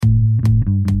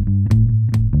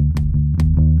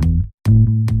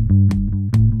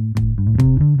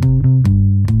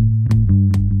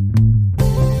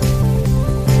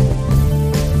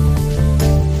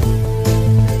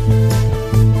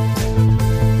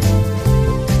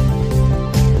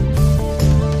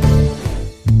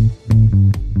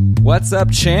What's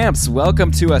up, champs? Welcome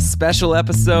to a special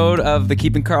episode of the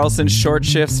Keeping Karlsson Short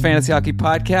Shifts Fantasy Hockey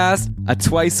Podcast, a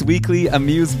twice-weekly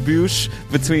amuse-bouche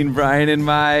between Brian and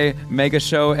my mega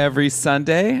show every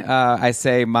Sunday. I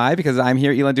say my because I'm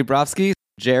here, Elon Dubrovsky.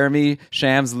 Jeremy,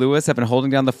 Shams, Lewis have been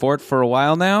holding down the fort for a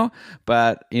while now,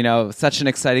 but, you know, such an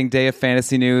exciting day of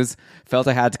fantasy news. Felt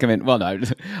I had to come in. Well, no,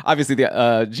 obviously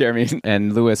Jeremy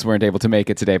and Lewis weren't able to make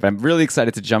it today, but I'm really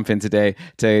excited to jump in today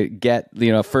to get,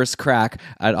 first crack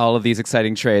at all of these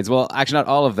exciting trades. Well, actually not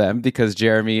all of them, because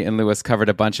Jeremy and Lewis covered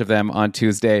a bunch of them on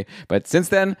Tuesday, but since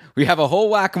then we have a whole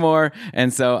whack more,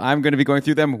 and so I'm going to be going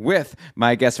through them with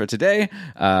my guest for today,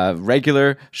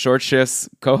 regular Short Shifts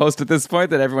co-host at this point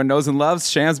that everyone knows and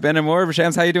loves, Shams Benamor.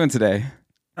 Shams, how you doing today?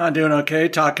 I'm doing okay.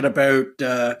 Talking about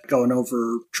going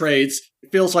over trades.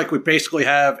 It feels like we basically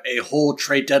have a whole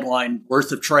trade deadline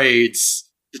worth of trades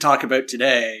to talk about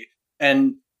today.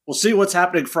 And we'll see what's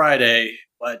happening Friday.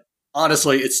 But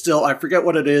honestly, it's still, I forget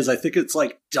what it is. I think it's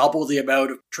like double the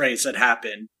amount of trades that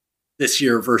happened this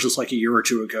year versus like a year or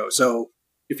two ago. So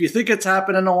if you think it's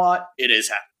happening a lot, it is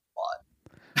happening a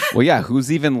lot. Well, yeah,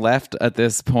 who's even left at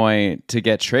this point to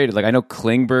get traded? Like, I know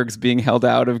Klingberg's being held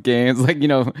out of games. I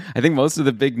think most of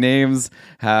the big names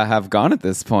have gone at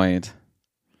this point.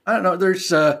 I don't know.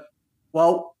 There's,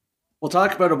 we'll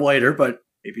talk about him later, but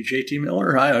maybe JT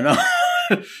Miller? I don't know.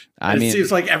 It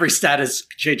seems like every status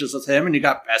changes with him, and you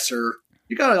got Besser.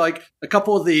 You got like a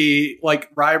couple of the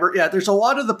Reiber. Yeah, there's a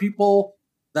lot of the people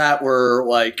that were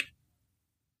like,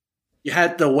 you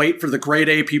had to wait for the grade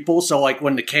A people. So like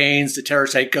when the Canes, the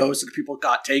Tarasenko's, and the people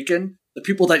got taken, the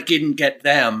people that didn't get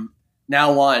them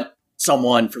now want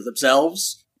someone for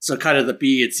themselves. So kind of the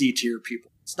B and C tier people.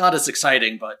 It's not as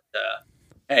exciting, but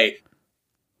hey,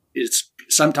 it's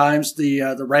sometimes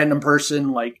the random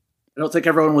person. Like, I don't think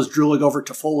everyone was drooling over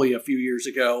Toffoli a few years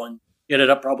ago, and he ended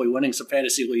up probably winning some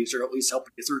fantasy leagues or at least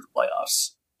helping you through the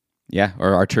playoffs. Yeah,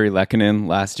 or Arturi Lehkonen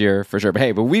last year for sure. But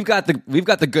hey, we've got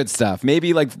the good stuff.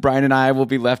 Maybe like Brian and I will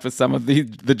be left with some of the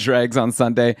dregs on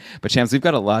Sunday. But Champs, we've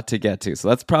got a lot to get to, so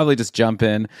let's probably just jump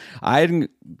in. I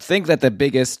think that the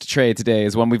biggest trade today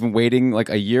is one we've been waiting like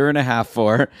a year and a half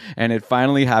for, and it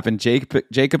finally happened.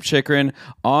 Jakob Chychrun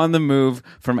on the move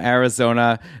from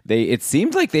Arizona. It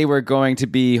seemed like they were going to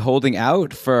be holding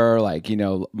out for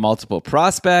multiple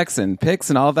prospects and picks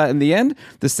and all of that. In the end,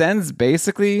 the Sens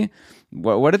basically.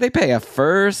 What did they pay? A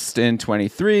first in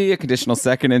 23, a conditional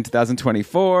second in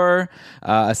 2024,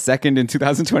 a second in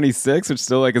 2026, which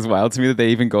still is wild to me that they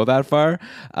even go that far.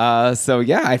 So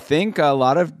yeah, I think a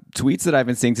lot of tweets that I've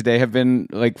been seeing today have been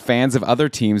fans of other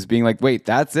teams being like, wait,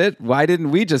 that's it? Why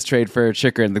didn't we just trade for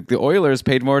Chychrun? The Oilers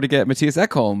paid more to get Matthias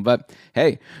Ekholm, but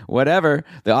hey, whatever.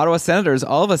 The Ottawa Senators,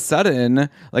 all of a sudden,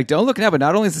 don't look now, but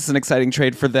not only is this an exciting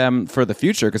trade for them for the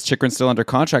future, because Chychrun's still under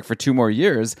contract for 2 more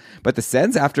years, but the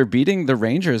Sens, after beating the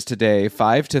Rangers today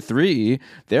 5-3,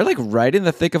 they're right in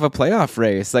the thick of a playoff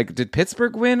race. Did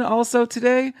Pittsburgh win also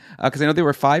today? Because I know they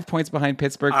were 5 points behind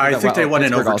Pittsburgh. I think they won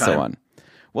in overtime. Also won.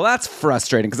 Well, that's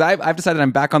frustrating because I've decided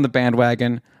I'm back on the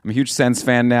bandwagon. I'm a huge Sens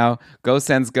fan now. Go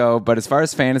Sens, go. But as far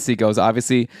as fantasy goes,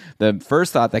 obviously, the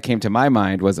first thought that came to my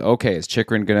mind was, okay, is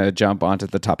Chychrun going to jump onto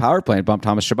the top power play and bump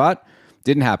Thomas Chabot?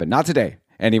 Didn't happen. Not today.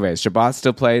 Anyways, Chabot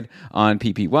still played on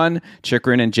PP1.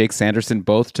 Chychrun and Jake Sanderson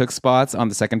both took spots on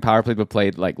the second power play, but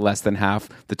played less than half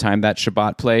the time that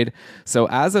Chabot played. So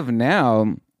as of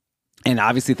now... And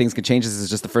obviously things can change. This is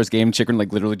just the first game. Chychrun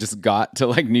literally just got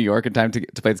to New York in time to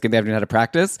play this game. They haven't even had to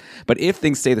practice. But if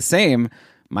things stay the same,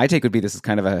 my take would be this is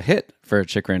kind of a hit for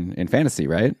Chychrun in fantasy,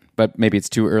 right? But maybe it's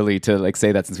too early to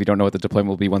say that since we don't know what the deployment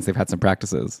will be once they've had some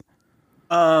practices.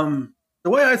 The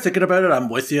way I'm thinking about it, I'm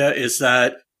with you, is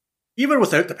that even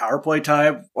without the power play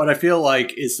time, what I feel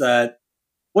like is that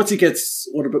once he gets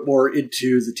a little bit more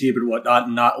into the team and whatnot,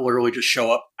 and not literally just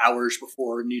show up hours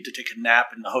before and need to take a nap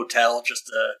in the hotel just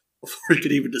to before he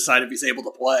could even decide if he's able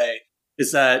to play,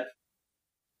 is that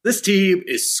this team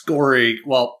is scoring.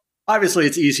 Well, obviously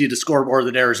it's easy to score more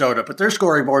than Arizona, but they're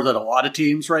scoring more than a lot of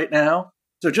teams right now.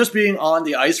 So just being on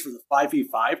the ice for the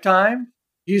 5v5 time,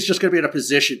 he's just going to be in a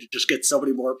position to just get so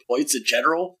many more points in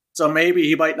general. So maybe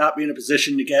he might not be in a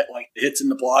position to get the hits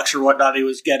and the blocks or whatnot he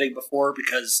was getting before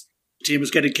because the team was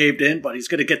getting caved in, but he's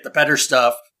going to get the better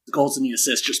stuff, the goals and the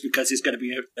assists, just because he's going to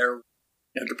be out there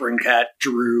to bring Cat,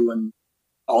 Giroux, and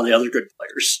all the other good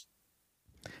players.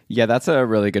 Yeah, that's a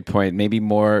really good point. Maybe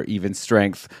more even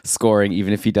strength scoring,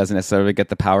 even if he doesn't necessarily get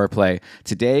the power play.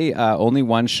 Today, only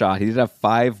one shot. He did have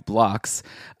 5 blocks.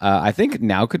 I think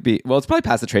now could be, well, it's probably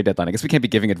past the trade deadline. I guess we can't be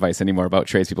giving advice anymore about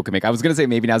trades people can make. I was going to say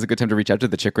maybe now's a good time to reach out to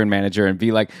the Chychrun manager and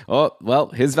be like, oh, well,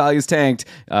 his value's tanked.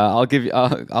 I'll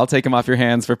take him off your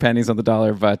hands for pennies on the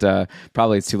dollar, but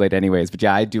probably it's too late anyways. But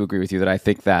yeah, I do agree with you that I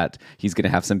think that he's going to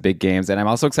have some big games. And I'm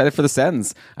also excited for the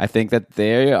Sens. I think that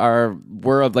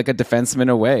we're like a defenseman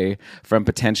away from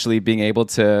potentially being able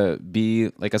to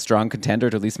be like a strong contender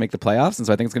to at least make the playoffs. And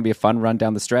so I think it's going to be a fun run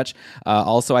down the stretch.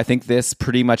 Also, I think this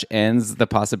pretty much ends the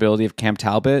possibility of Cam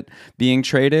Talbot being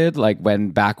traded. Like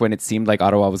back when it seemed like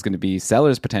Ottawa was going to be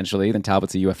sellers potentially, then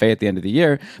Talbot's a UFA at the end of the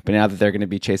year. But now that they're going to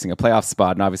be chasing a playoff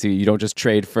spot, and obviously you don't just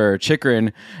trade for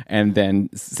Chychrun and then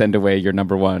send away your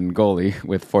number one goalie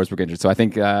with Forsberg injured. So I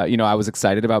think, I was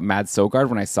excited about Mads Sogard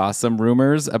when I saw some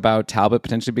rumors about Talbot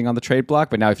potentially being on the trade block.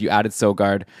 But now if you added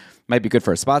Sogard, might be good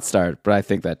for a spot start, but I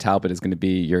think that Talbot is going to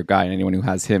be your guy, and anyone who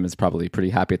has him is probably pretty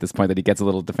happy at this point that he gets a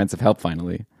little defensive help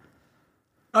finally.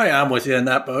 Oh yeah, I'm with you in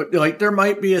that boat. Like, there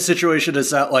might be a situation is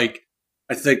that, like,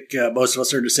 I think most of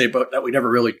us are in the same boat that we never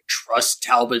really trust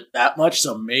Talbot that much,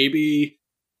 so maybe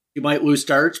he might lose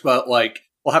starts, but like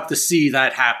we'll have to see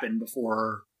that happen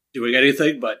before doing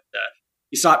anything. But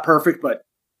he's not perfect, but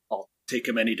I'll take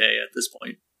him any day at this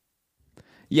point.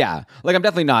 Yeah, like I'm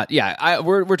definitely not. Yeah,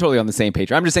 we're totally on the same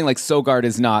page. I'm just saying, like, Sogard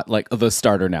is not like the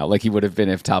starter now, like he would have been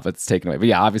if Talbot's taken away. But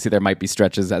yeah, obviously there might be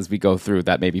stretches as we go through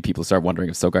that maybe people start wondering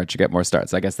if Sogard should get more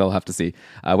starts. I guess they'll have to see.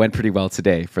 Went pretty well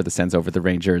today for the Sens over the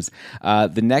Rangers.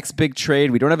 The next big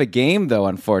trade, we don't have a game though,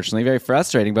 unfortunately. Very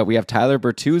frustrating, but we have Tyler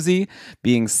Bertuzzi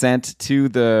being sent to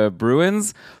the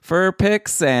Bruins for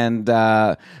picks, and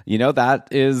that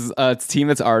is a team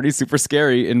that's already super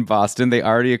scary in Boston. They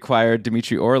already acquired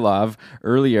Dmitry Orlov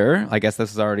earlier. I guess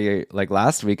this was already like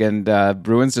last week, and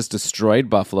Bruins just destroyed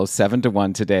Buffalo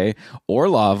 7-1 today.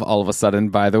 Orlov, all of a sudden,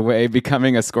 by the way,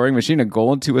 becoming a scoring machine, a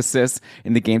goal and 2 assists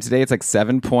in the game today. It's like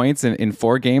 7 points in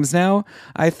 4 games now,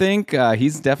 I think.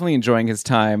 He's definitely enjoying his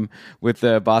time with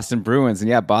the Boston Bruins. And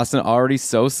yeah, Boston already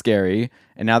so scary,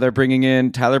 and now they're bringing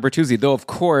in Tyler Bertuzzi, though of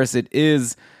course it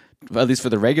is, at least for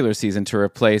the regular season, to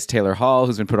replace Taylor Hall,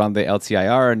 who's been put on the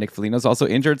LTIR, and Nick Foligno's also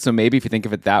injured. So maybe if you think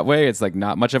of it that way, it's like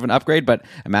not much of an upgrade. But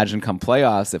imagine come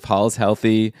playoffs, if Hall's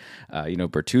healthy,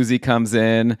 Bertuzzi comes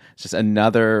in, it's just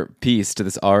another piece to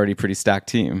this already pretty stacked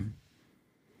team.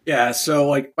 Yeah, so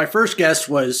like my first guess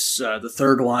was the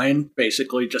third line,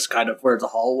 basically just kind of where the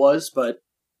Hall was. But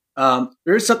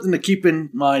there is something to keep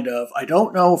in mind of, I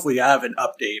don't know if we have an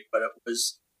update, but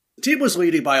the team was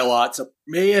leading by a lot, so it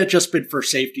may have just been for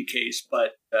safety case,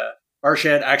 but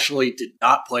Marchand actually did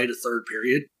not play the third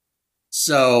period.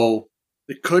 So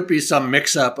there could be some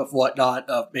mix-up of whatnot,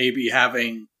 of maybe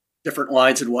having different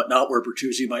lines and whatnot, where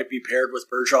Bertuzzi might be paired with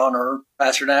Bergeron or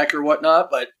Pasternak or whatnot.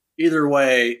 But either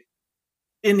way,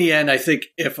 in the end, I think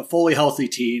if a fully healthy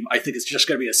team, I think it's just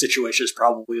going to be a situation is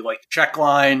probably like the check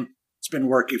line. It's been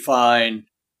working fine.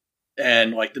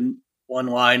 And like the one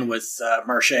line with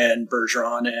Marchand,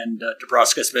 Bergeron, and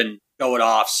DeBrusk has been going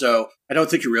off. So I don't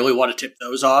think you really want to tip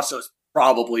those off. So it's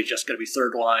probably just going to be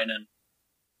third line and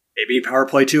maybe power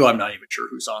play too. I'm not even sure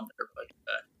who's on there.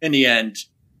 But in the end,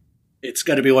 it's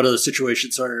going to be one of those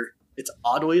situations where it's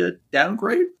oddly a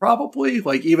downgrade, probably.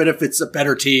 Like, even if it's a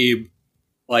better team,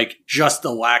 like, just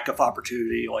the lack of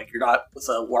opportunity. Like, you're not with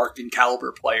a Larkin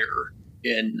caliber player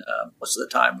in most of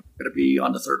the time going to be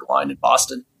on the third line in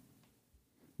Boston.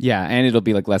 Yeah, and it'll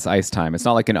be like less ice time. It's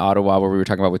not like in Ottawa where we were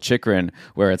talking about with Chychrun,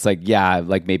 where it's like, yeah,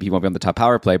 like maybe he won't be on the top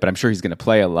power play, but I'm sure he's going to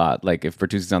play a lot. Like if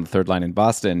Bertuzzi's on the third line in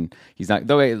Boston, he's not.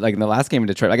 Though, like in the last game in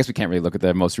Detroit, I guess we can't really look at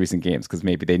the most recent games because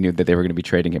maybe they knew that they were going to be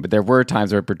trading him. But there were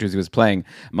times where Bertuzzi was playing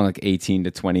among like 18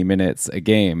 to 20 minutes a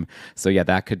game. So yeah,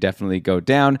 that could definitely go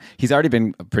down. He's already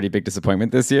been a pretty big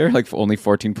disappointment this year, like only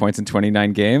 14 points in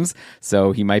 29 games.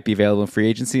 So he might be available in free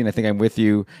agency. And I think I'm with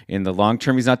you in the long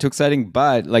term. He's not too exciting,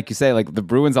 but like you say, like the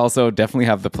Bruins also definitely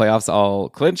have the playoffs all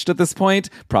clinched at this point,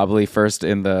 probably first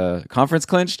in the conference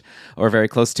clinched or very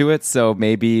close to it. So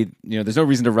maybe, there's no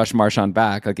reason to rush Marchand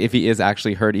back. Like if he is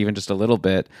actually hurt even just a little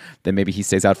bit, then maybe he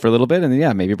stays out for a little bit. And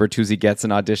yeah, maybe Bertuzzi gets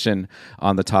an audition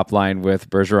on the top line with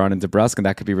Bergeron and DeBrusk, and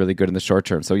that could be really good in the short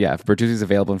term. So yeah, if Bertuzzi's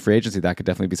available in free agency, that could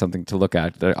definitely be something to look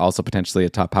at. There's also potentially a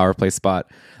top power play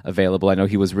spot available. I know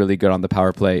he was really good on the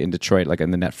power play in Detroit, like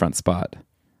in the net front spot.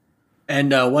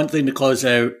 And one thing to close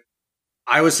out,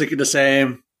 I was thinking the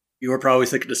same. You were probably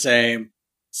thinking the same.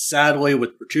 Sadly, with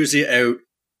Bertuzzi out,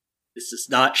 this does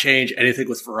not change anything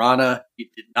with Vrana. He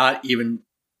did not even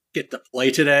get to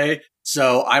play today.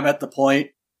 So I'm at the point,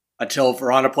 until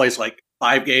Vrana plays like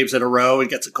 5 games in a row and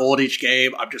gets a goal in each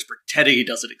game. I'm just pretending he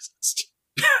doesn't exist.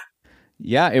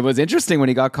 Yeah, it was interesting when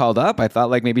he got called up. I thought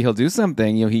like maybe he'll do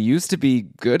something. He used to be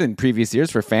good in previous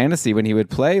years for fantasy when he would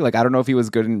play. Like, I don't know if he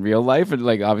was good in real life, and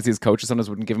like obviously his coaches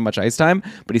sometimes wouldn't give him much ice time,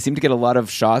 but he seemed to get a lot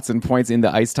of shots and points in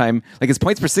the ice time. Like his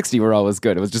points per 60 were always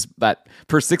good. It was just that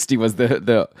per 60 was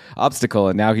the obstacle,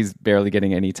 and now he's barely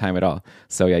getting any time at all.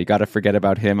 So yeah, you got to forget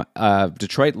about him.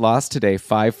 Detroit lost today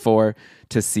 5-4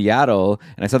 to Seattle,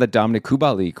 and I saw that Dominic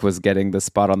Kubalik was getting the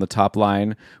spot on the top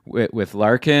line with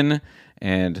Larkin.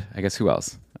 And I guess who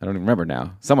else? I don't even remember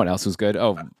now. Someone else who's good.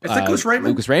 Oh, I think it was Raymond.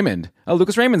 Lucas Raymond. Oh,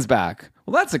 Lucas Raymond's back.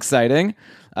 Well, that's exciting.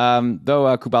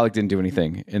 Though Kubalik didn't do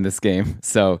anything in this game,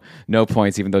 so no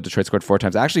points, even though Detroit scored 4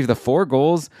 times. Actually, the 4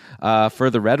 goals for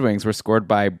the Red Wings were scored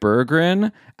by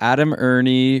Berggren, Adam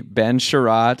Ernie, Ben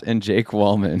Sherratt, and Jake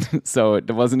Wallman. So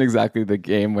it wasn't exactly the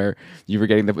game where you were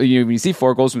getting when you see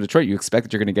 4 goals from Detroit, you expect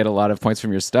that you're going to get a lot of points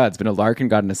from your studs. But Larkin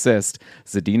got an assist,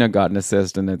 Zadina got an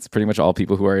assist, and it's pretty much all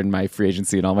people who are in my free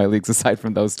agency in all my leagues aside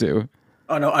from those 2.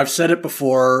 Oh no, I've said it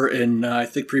before in I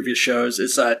think previous shows.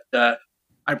 Is that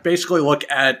I basically look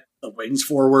at the Wings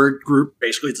forward group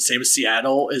basically the same as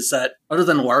Seattle. Is that other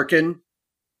than Larkin,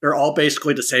 they're all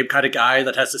basically the same kind of guy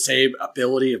that has the same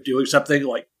ability of doing something.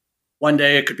 Like one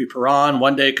day it could be Perron,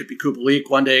 one day it could be Kubalik,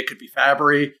 one day it could be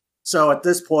Fabry. So at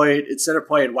this point, instead of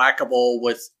playing whack-a-mole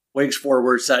with Wings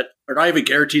forwards that are not even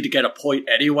guaranteed to get a point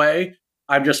anyway,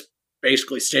 I'm just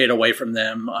basically staying away from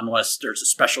them unless there's a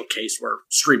special case where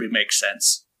streaming makes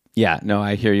sense. Yeah, no,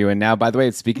 I hear you. And now, by the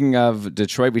way, speaking of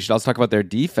Detroit, we should also talk about their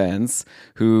defense,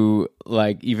 who,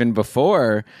 like, even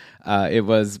before, it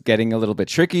was getting a little bit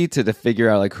tricky to figure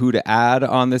out, like, who to add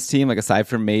on this team, like, aside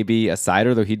from maybe a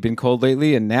Seider, though he'd been cold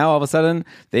lately. And now, all of a sudden,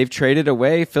 they've traded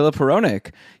away Filip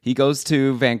Hronek. He goes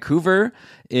to Vancouver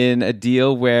in a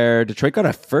deal where Detroit got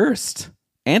a first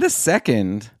and a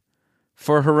second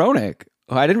for Hronek.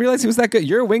 Oh, I didn't realize he was that good.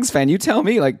 You're a Wings fan. You tell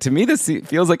me. Like, to me, this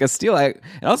feels like a steal. And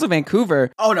also Vancouver.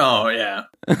 Oh, no, yeah.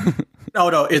 No,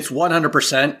 it's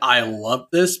 100%. I love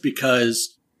this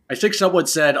because I think someone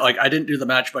said, like, I didn't do the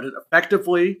match, but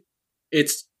effectively,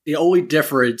 it's the only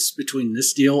difference between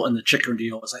this deal and the Chychrun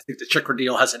deal is I think the Chychrun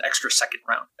deal has an extra second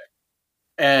round pick.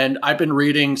 And I've been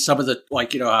reading some of the,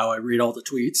 like, how I read all the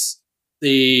tweets.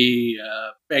 The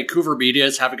Vancouver media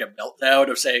is having a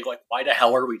meltdown of saying, like, why the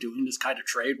hell are we doing this kind of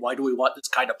trade? Why do we want this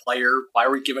kind of player? Why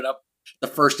are we giving up the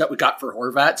first that we got for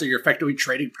Horvat? So you're effectively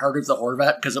trading part of the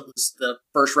Horvat because it was the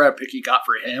first round pick you got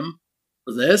for him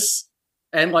for this.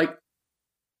 And, like,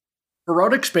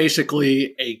 Hronek's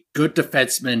basically a good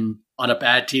defenseman on a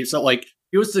bad team. So, like,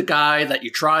 he was the guy that you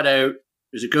tried out.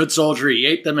 He was a good soldier. He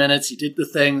ate the minutes. He did the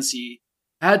things. He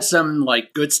had some,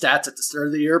 like, good stats at the start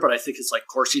of the year, but I think his, like,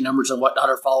 Corsi numbers and whatnot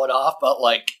are falling off. But,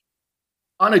 like,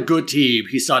 on a good team,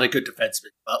 he's not a good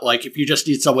defenseman. But, like, if you just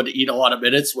need someone to eat a lot of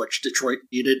minutes, which Detroit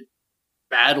needed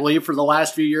badly for the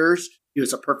last few years, he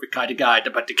was a perfect kind of guy.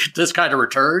 But to get this kind of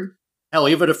return, hell,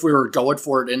 even if we were going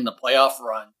for it in the playoff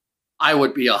run, I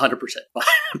would be 100% fine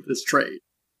with this trade.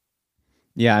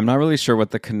 Yeah, I'm not really sure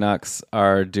what the Canucks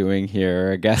are doing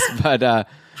here, I guess, but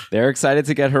they're excited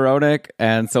to get Hronek,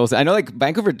 and so I know, like,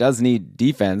 Vancouver does need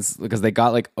defense because they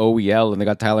got, like, OEL and they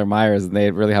got Tyler Myers, and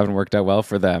they really haven't worked out well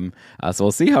for them. So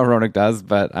we'll see how Hronek does,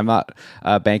 but I'm not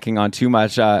banking on too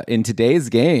much. In today's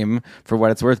game, for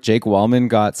what it's worth, Jake Wallman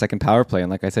got second power play, and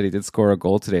like I said, he did score a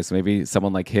goal today, so maybe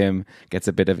someone like him gets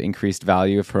a bit of increased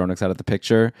value if Hronek's out of the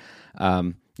picture.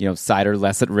 Seider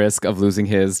less at risk of losing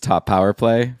his top power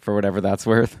play for whatever that's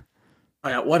worth.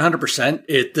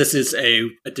 100%. This is a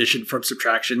addition from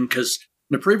subtraction because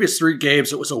in the previous 3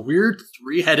 games, it was a weird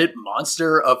 3-headed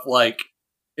monster of, like,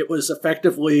 it was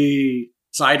effectively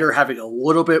Seider having a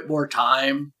little bit more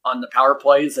time on the power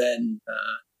play than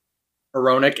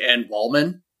Hronek and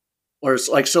Wallman. Whereas,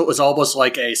 like, so it was almost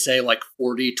like a, say, like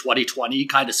 40-20-20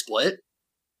 kind of split.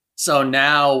 So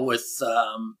now with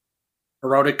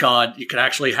Hronek on, you can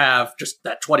actually have just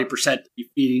that 20%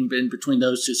 be feeding in between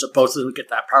those two, so both of them get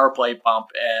that power play bump,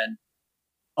 and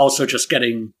also just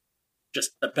getting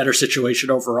just a better situation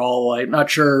overall. I'm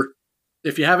not sure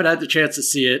if you haven't had the chance to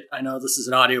see it. I know this is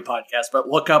an audio podcast, but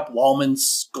look up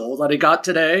Wallman's goal that he got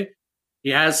today. He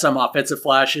has some offensive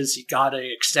flashes. He got an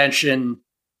extension.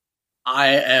 I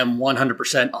am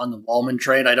 100% on the Wallman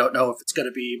train. I don't know if it's going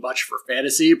to be much for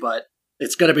fantasy, but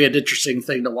it's going to be an interesting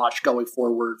thing to watch going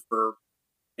forward for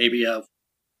maybe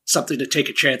something to take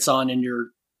a chance on in your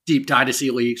deep dynasty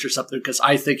leagues or something, because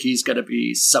I think he's going to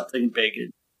be something big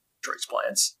in Detroit's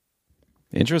plans.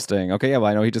 Interesting. Okay, yeah. Well,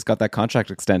 I know he just got that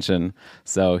contract extension,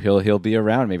 so he'll be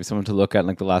around. Maybe someone to look at in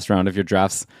like the last round of your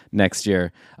drafts next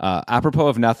year. Apropos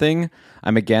of nothing,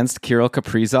 I'm against Kirill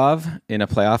Kaprizov in a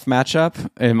playoff matchup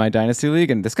in my dynasty league,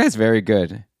 and this guy's very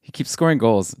good. He keeps scoring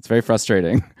goals. It's very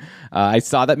frustrating. I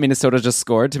saw that Minnesota just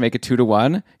scored to make it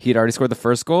 2-1. He had already scored the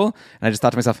first goal, and I just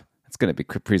thought to myself, it's going to be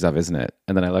Kaprizov, isn't it?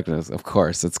 And then I looked at it, of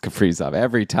course, it's Kaprizov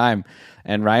every time.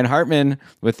 And Ryan Hartman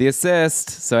with the assist.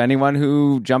 So anyone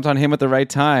who jumped on him at the right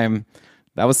time,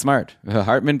 that was smart.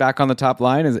 Hartman back on the top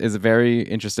line is very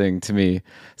interesting to me.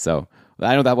 So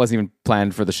I know that wasn't even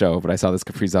planned for the show, but I saw this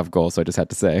Kaprizov goal, so I just had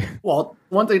to say. Well,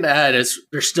 one thing to add is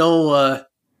there's still,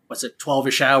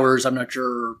 12-ish hours, I'm not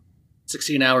sure,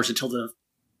 16 hours until the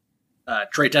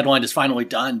trade deadline is finally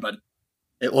done, but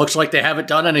it looks like they haven't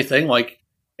done anything. Like,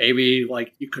 maybe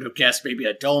like you could have guessed maybe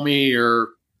a Domi, or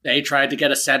they tried to get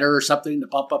a center or something to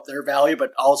bump up their value,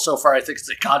 but all so far I think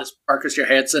they got is Marcus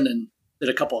Johansson and did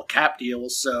a couple of cap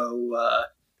deals. So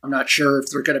I'm not sure if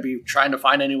they're going to be trying to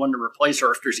find anyone to replace,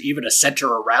 or if there's even a center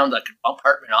around that can bump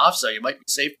Hartman off. So you might be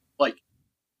safe, like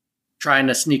trying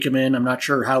to sneak him in. I'm not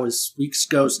sure how his weeks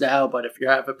goes now, but if you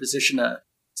have a position to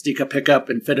sneak a pickup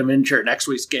and fit him into your next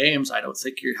week's games, I don't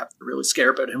think you have to really scare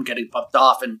about him getting bumped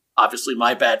off. And obviously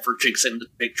my bad for jinxing the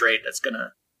big trade that's going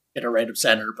to get a random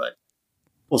center, but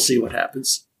we'll see what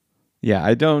happens. Yeah,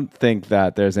 I don't think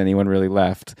that there's anyone really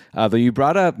left. Though you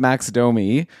brought up Max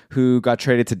Domi, who got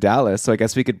traded to Dallas, so I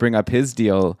guess we could bring up his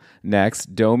deal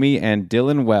next. Domi and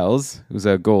Dylan Wells, who's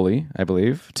a goalie, I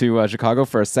believe, to Chicago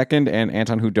for a second, and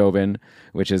Anton Hudobin,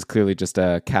 which is clearly just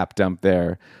a cap dump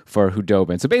there for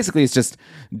Hudobin. So basically it's just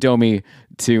Domi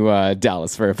to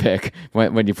Dallas for a pick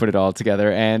when you put it all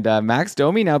together. And Max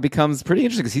Domi now becomes pretty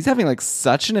interesting because he's having like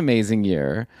such an amazing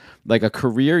year, like a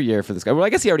career year for this guy. Well, I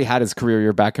guess he already had his career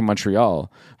year back in Montreal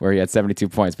where he had 72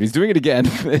 points, but he's doing it again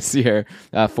this year.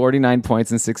 49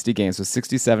 points in 60 games, so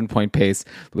 67-point pace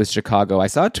with Chicago. I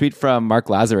saw a tweet from Mark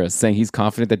Lazarus saying he's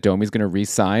confident that Domi's going to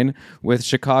re-sign with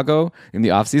Chicago in the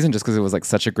offseason just because it was like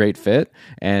such a great fit.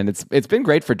 And it's been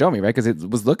great for Domi, right? Because it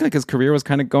was looking like his career was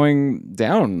kind of going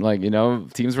down. Like, you know,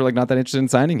 teams were like not that interested in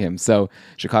signing him. So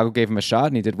Chicago gave him a shot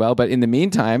and he did well. But in the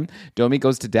meantime, Domi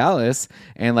goes to Dallas,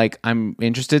 and like I'm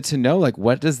interested to know like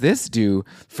what does this do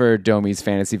for Domi's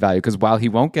fantasy value? Because while he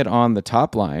won't get on the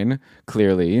top line,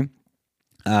 clearly,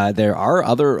 there are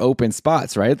other open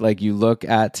spots, right? Like you look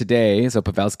at today, so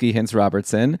Pavelski, Hintz,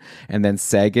 Robertson, and then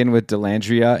Sagan with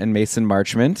Dellandrea and Mason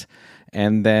Marchment.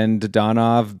 And then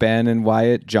Dodonov, Ben, and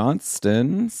Wyatt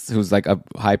Johnston, who's like a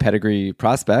high pedigree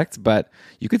prospect. But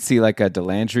you could see like a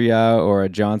Dellandrea or a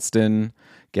Johnston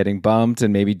getting bumped,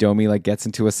 and maybe Domi like gets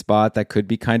into a spot that could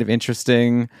be kind of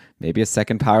interesting. Maybe a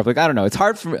second power play. I don't know. It's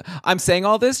hard for me. I'm saying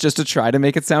all this just to try to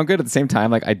make it sound good. At the same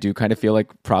time, like I do kind of feel like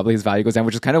probably his value goes down,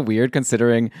 which is kind of weird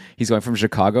considering he's going from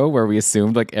Chicago where we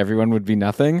assumed like everyone would be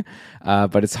nothing.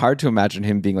 But it's hard to imagine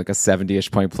him being like a 70-ish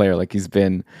point player like he's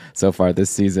been so far this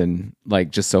season,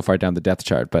 like just so far down the depth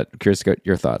chart. But curious to get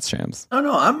your thoughts, Shams. Oh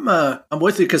no, I'm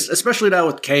with you because especially now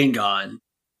with Kane gone,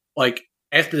 like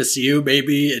Athanasiou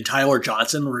maybe and Tyler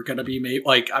Johnson were going to be made.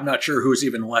 Like, I'm not sure who's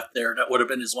even left there that would have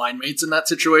been his line mates in that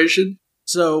situation.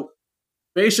 So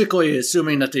basically,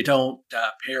 assuming that they don't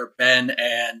pair Ben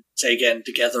and Sagan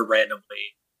together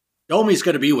randomly, Domi's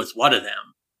going to be with one of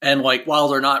them. And like, while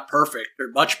they're not perfect, they're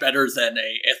much better than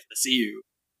a Athanasiou.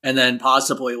 And then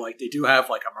possibly like they do have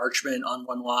like a Marchment on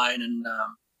one line, and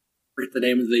the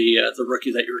name of the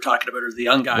rookie that you were talking about, or the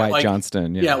young guy, Wyatt like,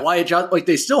 Johnston. Wyatt Johnston. Like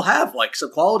they still have like some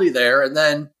quality there, and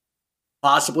then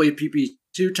possibly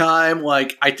PP2 time.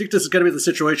 Like I think this is going to be the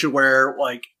situation where,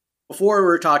 like before we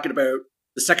were talking about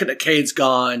the second that Kane's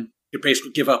gone, you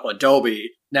basically give up on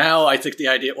Domi. Now I think the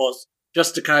idea was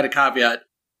just to kind of caveat,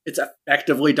 it's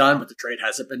effectively done, but the trade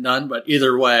hasn't been done. But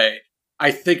either way, I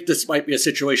think this might be a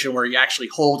situation where you actually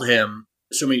hold him,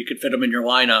 assuming you can fit him in your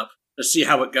lineup, to see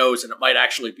how it goes, and it might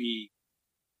actually be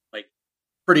like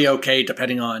pretty okay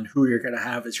depending on who you're going to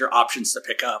have as your options to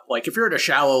pick up. Like if you're in a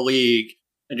shallow league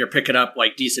and you're picking up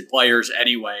like decent players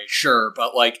anyway, sure,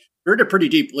 but like if you're in a pretty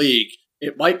deep league,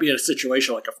 it might be a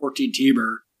situation like a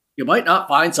 14-teamer. You might not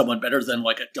find someone better than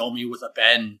like a Domi with a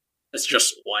Ben that's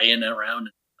just laying around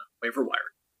waiver wire.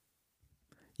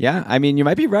 Yeah, I mean, you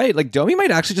might be right. Like, Domi might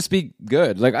actually just be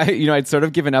good. Like, I'd sort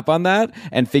of given up on that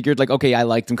and figured, like, okay, I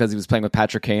liked him because he was playing with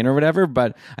Patrick Kane or whatever,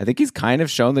 but I think he's kind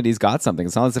of shown that he's got something.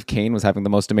 It's not as if Kane was having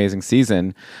the most amazing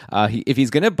season. If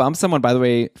he's going to bump someone, by the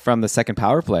way, from the second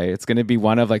power play, it's going to be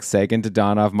one of, like, Sagan,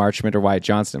 Dodonov, Marchment, or Wyatt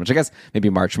Johnston, which I guess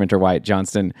maybe Marchment or Wyatt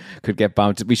Johnston could get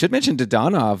bumped. We should mention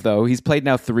Dodonov, though. He's played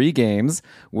now 3 games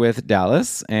with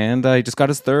Dallas, and he just got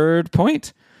his 3rd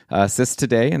point. assists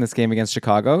today in this game against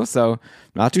Chicago. So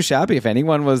not too shabby. If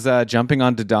anyone was jumping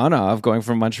on Dodonov going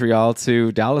from Montreal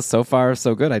to Dallas, so far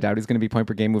so good. I doubt he's going to be point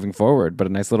per game moving forward, but a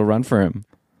nice little run for him.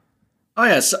 Oh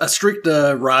yes, a streak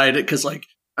to ride, because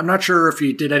I'm not sure if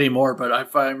he did any more, but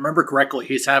if I remember correctly,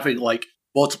 he's having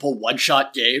multiple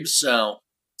one-shot games, so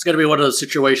it's going to be one of those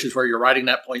situations where you're riding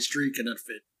that point streak, and if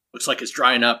it looks like it's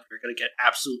drying up, you're going to get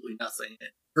absolutely nothing. And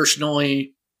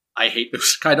personally, I hate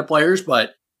those kind of players,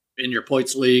 but in your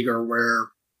points league or where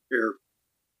you're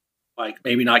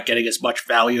maybe not getting as much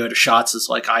value out of shots as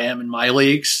I am in my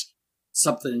leagues,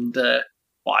 something to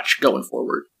watch going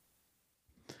forward.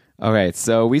 All right,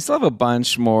 so we still have a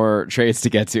bunch more trades to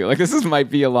get to. This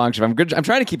might be a long trip. I'm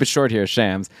trying to keep it short here,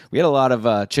 Shams. We had a lot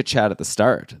of chit chat at the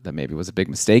start that maybe was a big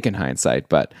mistake in hindsight,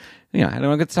 but I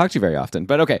don't get to talk to you very often.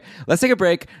 But okay, let's take a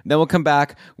break. Then we'll come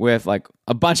back with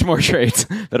a bunch more trades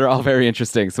that are all very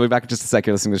interesting. So we'll be back in just a sec.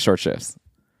 You're listening to Short Shifts.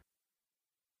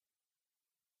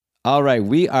 All right,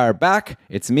 we are back.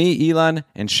 It's me, Elon,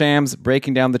 and Shams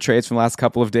breaking down the trades from the last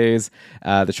couple of days.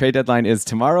 The trade deadline is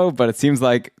tomorrow, but it seems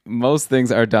like most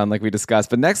things are done like we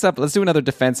discussed. But next up, let's do another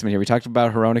defenseman here. We talked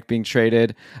about Hronek being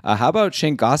traded. How about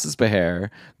Shane Gostisbehere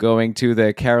going to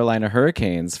the Carolina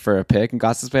Hurricanes for a pick? And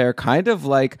Gostisbehere kind of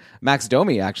like Max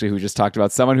Domi, actually, who we just talked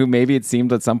about. Someone who maybe it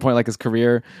seemed at some point his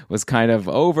career was kind of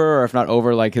over, or if not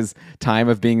over, his time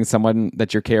of being someone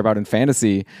that you care about in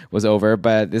fantasy was over.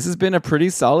 But this has been a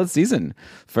pretty solid season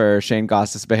for Shane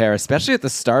Gostisbehere, especially at the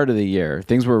start of the year.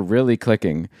 Things were really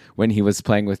clicking when he was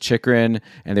playing with Chychrun,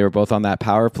 and they were both on that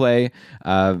power play.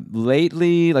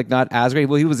 Lately, not as great.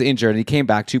 Well, he was injured, and he came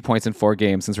back 2 points in 4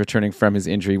 games since returning from his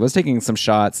injury. He was taking some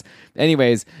shots.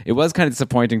 Anyways, it was kind of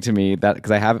disappointing to me that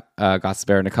because I have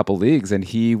Gostisbehere in a couple leagues, and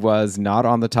he was not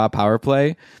on the top power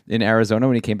play in Arizona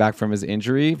when he came back from his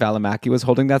injury. Valimaki was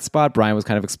holding that spot. Brian was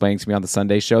kind of explaining to me on the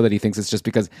Sunday show that he thinks it's just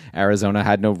because Arizona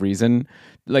had no reason.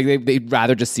 They'd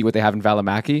rather just see what they have in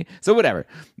Valimaki. So whatever.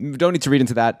 Don't need to read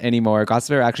into that anymore.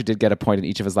 Gostisbehere actually did get a point in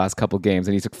each of his last couple games,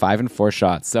 and he took 5 and 4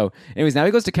 shots. So anyways, now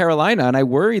he goes to Carolina, and I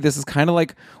worry this is kind of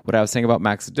like what I was saying about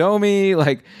Max Domi.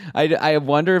 I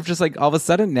wonder if just all of a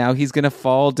sudden now he's going to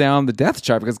fall down the depth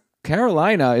chart, because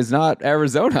Carolina is not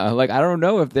Arizona. I don't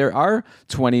know if there are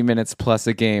 20 minutes plus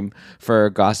a game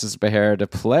for Gostisbehere to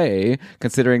play,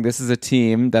 considering this is a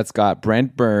team that's got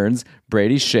Brent Burns,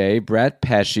 Brady Shea, Brett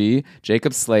Pesce,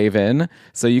 Jacob Slavin.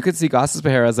 So you could see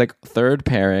Gostisbehere as third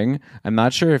pairing. I'm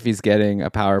not sure if he's getting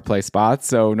a power play spot.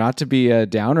 So not to be a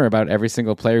downer about every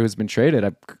single player who's been traded,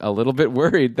 I'm a little bit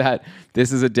worried that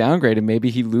this is a downgrade and maybe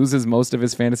he loses most of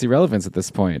his fantasy relevance at this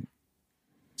point.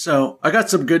 So I got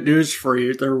some good news for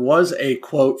you. There was a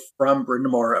quote from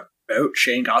Brind'Amour about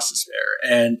Shane Gostisbehere,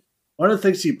 and one of the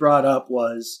things he brought up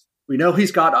was, we know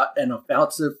he's got an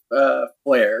offensive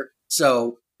flair,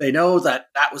 so they know that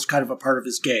was kind of a part of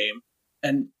his game.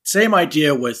 And same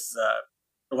idea with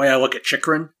the way I look at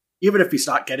Chychrun. Even if he's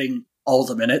not getting all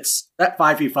the minutes, that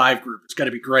 5v5 group is going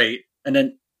to be great. And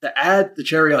then to add the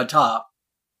cherry on top,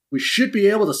 we should be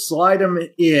able to slide him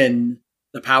in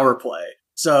the power play.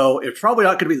 So it's probably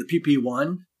not going to be the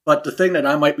PP1, but the thing that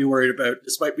I might be worried about,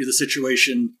 this might be the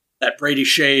situation that Brady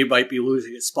Shea might be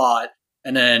losing his spot,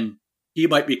 and then he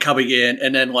might be coming in,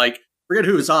 and then forget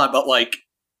who's on, but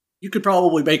you could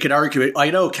probably make an argument.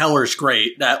 I know Keller's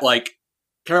great, that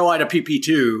Carolina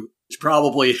PP2 is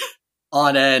probably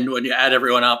on end when you add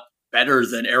everyone up better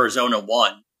than Arizona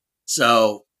 1.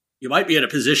 So you might be in a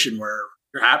position where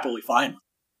you're happily fine.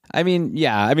 At the end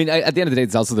of the day,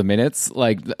 it's also the minutes.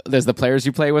 There's the players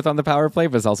you play with on the power play,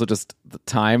 but it's also just the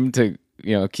time to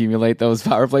accumulate those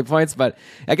power play points. But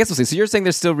I guess we'll see. So you're saying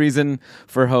there's still reason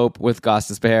for hope with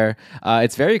Gostisbehere.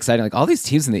 It's very exciting. All these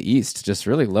teams in the East just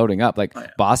really loading up.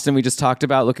 Boston, we just talked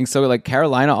about, looking so good.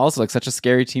 Carolina also, such a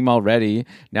scary team already.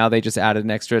 Now they just added an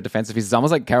extra defensive piece. It's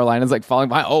almost like Carolina's falling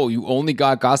behind. Oh, you only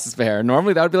got Gostisbehere.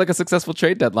 Normally that would be a successful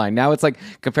trade deadline. Now it's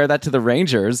compare that to the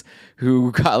Rangers,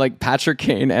 who got Patrick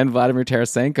Kane and Vladimir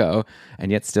Tarasenko,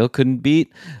 and yet still couldn't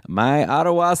beat my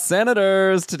Ottawa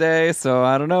Senators today. So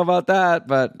I don't know about that.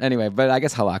 But anyway, I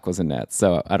guess Halak was in net,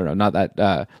 so I don't know. Not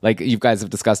that you guys have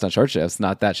discussed on Short Shifts,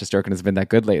 not that Shesterkin has been that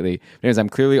good lately. Anyways, I'm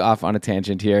clearly off on a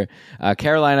tangent here.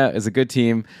 Carolina is a good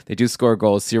team. They do score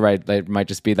goals. So you're right. It might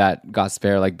just be that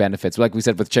Gostisbehere benefits, like we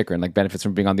said with Chychrun, benefits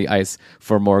from being on the ice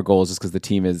for more goals just because the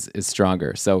team is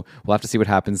stronger. So we'll have to see what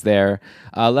happens there.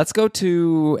 Let's go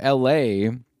to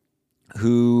LA,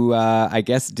 who I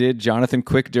guess did Jonathan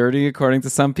Quick dirty, according to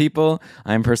some people.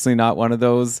 I'm personally not one of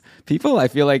those people. I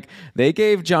feel like they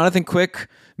gave Jonathan Quick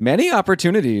many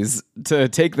opportunities to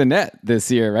take the net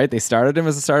this year, right? They started him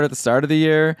as a starter at the start of the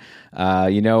year.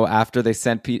 After they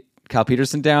sent Cal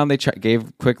Peterson down. They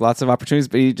gave Quick lots of opportunities,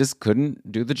 but he just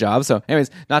couldn't do the job. So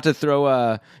anyways, not to throw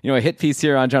a hit piece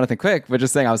here on Jonathan Quick, but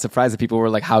just saying I was surprised that people were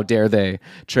like, how dare they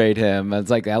trade him?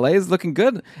 It's like LA is looking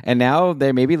good, and now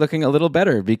they may be looking a little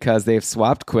better because they've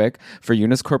swapped Quick for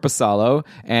Yunus Korpisalo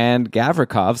and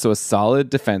Gavrikov, so a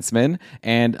solid defenseman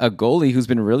and a goalie who's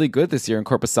been really good this year in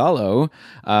Korpisalo.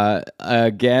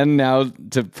 Again, now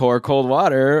to pour cold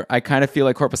water, I kind of feel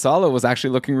like Korpisalo was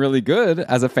actually looking really good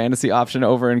as a fantasy option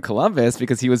over in Columbus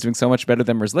because he was doing so much better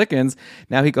than Merzlikins.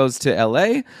 Now he goes to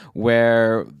LA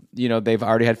where, they've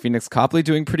already had Phoenix Copley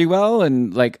doing pretty well.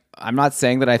 And I'm not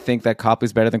saying that I think that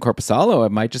Copley's better than Korpisalo.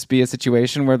 It might just be a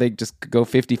situation where they just go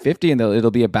 50-50 and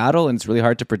it'll be a battle, and it's really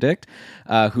hard to predict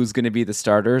who's going to be the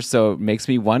starter. So it makes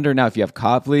me wonder now, if you have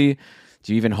Copley,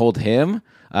 do you even hold him?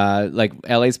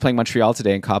 LA's playing Montreal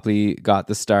today, and Copley got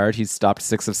the start. He's stopped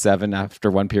 6 of 7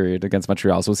 after one period against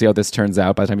Montreal. So we'll see how this turns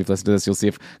out. By the time you've listened to this, you'll see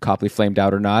if Copley flamed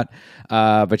out or not.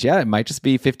 But yeah, it might just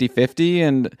be 50-50.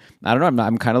 And I don't know.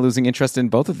 I'm kind of losing interest in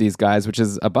both of these guys, which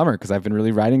is a bummer because I've been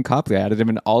really riding Copley. I added him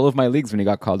in all of my leagues when he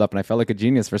got called up, and I felt like a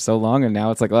genius for so long. And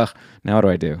now it's like, ugh, now what do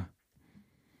I do?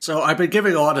 So I've been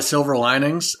giving a lot of silver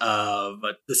linings,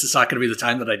 but this is not going to be the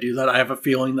time that I do that. I have a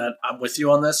feeling that I'm with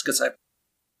you on this because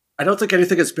I don't think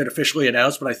anything has been officially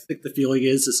announced, but I think the feeling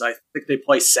is I think they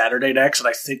play Saturday next, and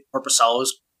I think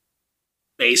Korpisalo's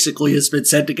basically has been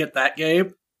said to get that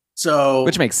game. So,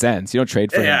 which makes sense. You don't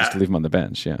trade for him just to leave him on the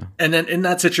bench, yeah. And then in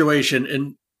that situation,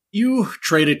 and you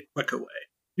traded Quick away,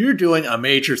 you're doing a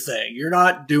major thing. You're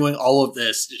not doing all of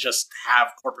this to just have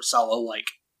Korpisalo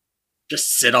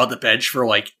just sit on the bench for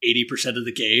 80% of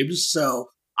the games. So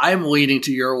I'm leaning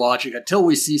to your logic until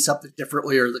we see something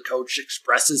differently or the coach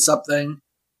expresses something.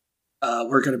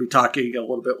 We're going to be talking a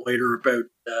little bit later about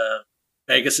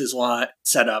Vegas's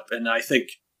setup, and I think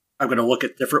I'm going to look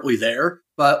at differently there.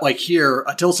 But here,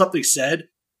 until something's said,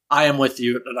 I am with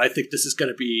you, and I think this is going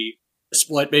to be a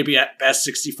split, maybe at best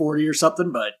 60-40 or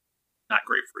something, but not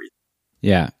great for either.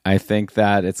 Yeah, I think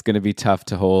that it's going to be tough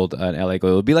to hold an LA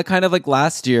goal. It'll be kind of like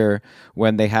last year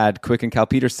when they had Quick and Cal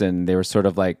Peterson. They were sort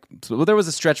of there was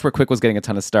a stretch where Quick was getting a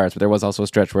ton of starts, but there was also a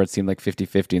stretch where it seemed like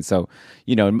 50-50. And so,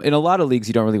 in a lot of leagues,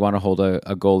 you don't really want to hold a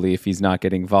goalie if he's not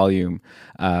getting volume.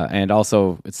 And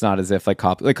also, it's not as if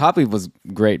Copley was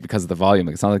great because of the volume.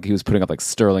 It's not like he was putting up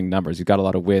sterling numbers. You got a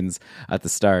lot of wins at the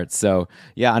start. So,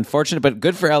 yeah, unfortunate, but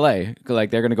good for LA. They're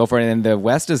going to go for it. And the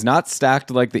West is not stacked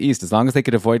like the East. As long as they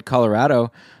could avoid Colorado,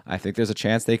 I think there's a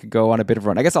chance they could go on a bit of a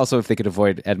run. I guess also if they could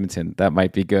avoid Edmonton, that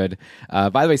might be good. By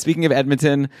the way, speaking of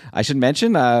Edmonton, I should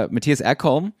mention Matthias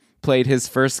Ekholm played his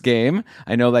first game.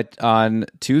 I know that on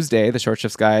Tuesday, the Short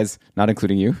Shifts guys, not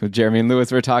including you, Jeremy and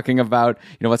Lewis, were talking about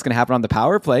what's going to happen on the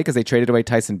power play because they traded away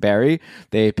Tyson Barrie.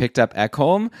 They picked up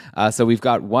Ekholm. So we've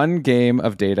got one game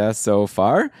of data so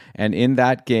far. And in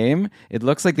that game, it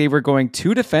looks like they were going 2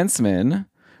 defensemen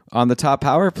on the top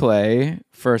power play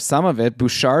for some of it.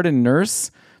 Bouchard and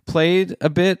Nurse played a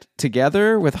bit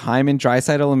together with Hyman,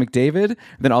 Draisaitl, and McDavid.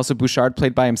 Then also Bouchard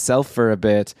played by himself for a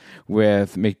bit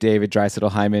with McDavid,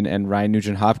 Draisaitl, Hyman, and Ryan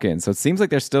Nugent-Hopkins. So it seems like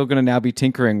they're still going to now be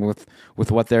tinkering with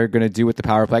what they're going to do with the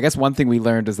power play. I guess one thing we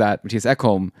learned is that Matthias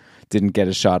Ekholm didn't get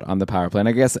a shot on the power play. And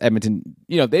I guess Edmonton,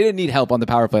 they didn't need help on the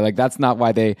power play. That's not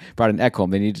why they brought in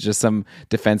Ekholm. They needed just some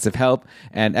defensive help.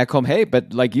 And Ekholm, hey,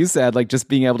 but like you said, just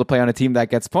being able to play on a team that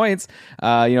gets points,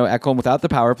 Ekholm without the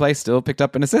power play still picked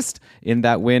up an assist in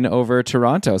that win over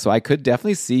Toronto. So I could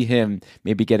definitely see him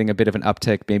maybe getting a bit of an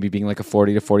uptick, maybe being a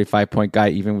 40 to 45 point guy,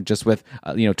 even just with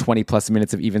 20 plus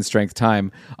minutes of even strength time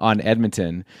on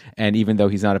Edmonton. And even though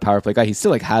he's not a power play guy, he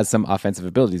still has some offensive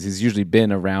abilities. He's usually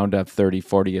been around a 30,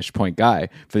 40-ish point guy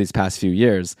for these past few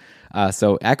years.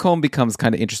 So Ekholm becomes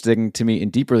kind of interesting to me in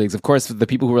deeper leagues. Of course, the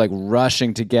people who were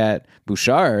rushing to get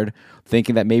Bouchard,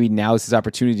 thinking that maybe now is his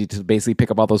opportunity to basically pick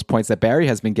up all those points that Barrie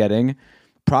has been getting,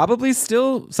 probably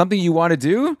still something you want to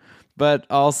do, but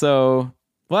also,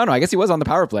 well, I don't know. I guess he was on the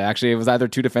power play. Actually, it was either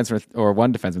 2 defensemen or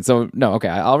 1 defenseman. So no, okay,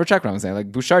 I'll retract what I'm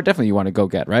saying. Bouchard definitely you want to go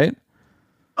get, right?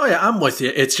 Oh yeah, I'm with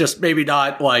you. It's just maybe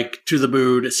not to the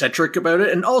mood eccentric about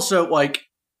it, and also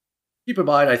keep in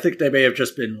mind, I think they may have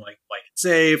just been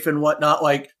safe and whatnot.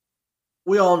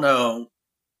 We all know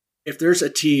if there's a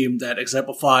team that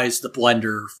exemplifies the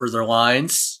blender for their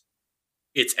lines,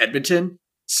 it's Edmonton.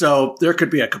 So there could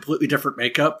be a completely different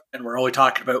makeup, and we're only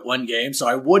talking about one game. So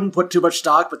I wouldn't put too much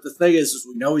stock. But the thing is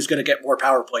we know he's going to get more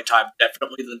power play time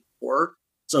definitely than before.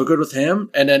 So good with him.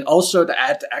 And then also to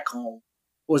add to Ekholm,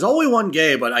 it was only one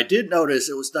game, but I did notice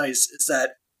it was nice is that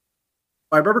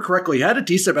if I remember correctly, he had a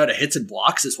decent amount of hits and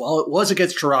blocks as well. It was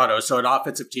against Toronto, so an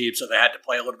offensive team, so they had to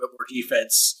play a little bit more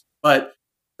defense. But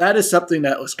that is something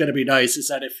that was going to be nice, is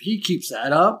that if he keeps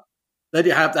that up, then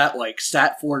you have that like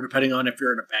stat for, depending on if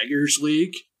you're in a baggers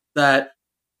league, that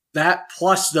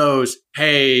plus those,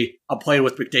 hey, I'm playing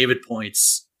with McDavid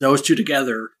points, those two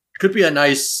together could be a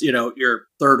nice, your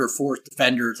third or fourth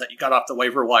defender that you got off the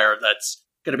waiver wire. That's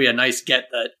going to be a nice get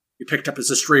that you picked up as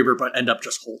a streamer, but end up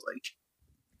just holding.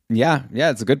 Yeah,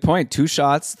 it's a good point. 2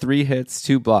 shots, 3 hits,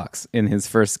 2 blocks in his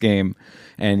first game.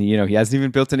 And, he hasn't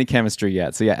even built any chemistry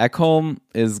yet. So, yeah, Ekholm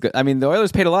is good. I mean, the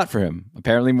Oilers paid a lot for him,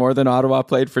 apparently more than Ottawa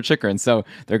played for Chychrun. So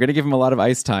they're going to give him a lot of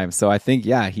ice time. So I think,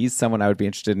 he's someone I would be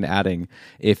interested in adding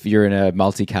if you're in a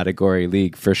multi-category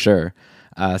league for sure.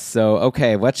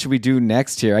 Okay, what should we do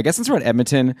next here? I guess since we're at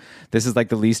Edmonton, this is like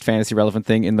the least fantasy relevant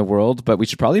thing in the world, but we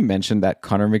should probably mention that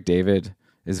Connor McDavid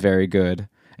is very good.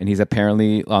 And he's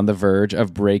apparently on the verge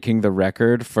of breaking the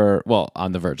record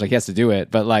on the verge. Like, he has to do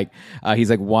it. But,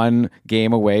 he's, 1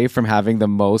 game away from having the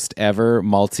most ever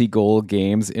multi-goal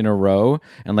games in a row.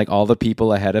 And, all the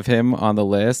people ahead of him on the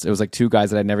list, it was, 2 guys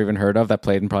that I'd never even heard of that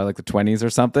played in probably, the 20s or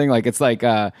something.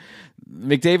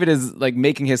 McDavid is,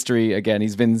 making history again.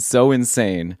 He's been so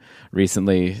insane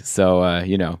recently. So,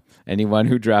 anyone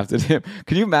who drafted him.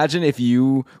 Can you imagine if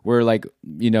you were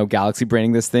galaxy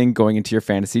braining this thing going into your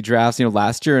fantasy drafts?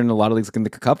 Last year in a lot of leagues in the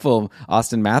Cupful,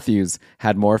 Austin Matthews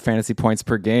had more fantasy points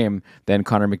per game than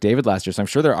Connor McDavid last year. So I'm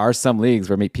sure there are some leagues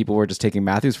where people were just taking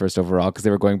Matthews first overall because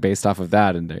they were going based off of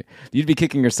that. And you'd be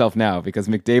kicking yourself now because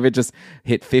McDavid just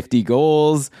hit 50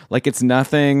 goals like it's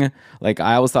nothing.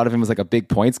 I always thought of him as a big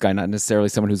points guy, not necessarily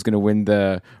someone who's going to win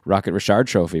the Rocket Richard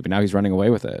Trophy, but now he's running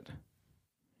away with it.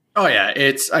 Oh yeah,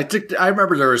 I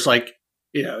remember there was there's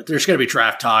going to be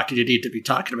draft talk and you need to be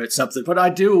talking about something, but I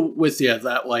do with you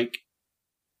that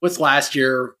with last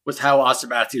year, with how Austin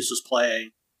Matthews was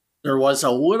playing, there was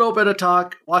a little bit of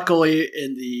talk. Luckily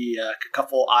in the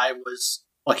couple, I was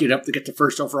lucky enough to get the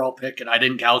first overall pick and I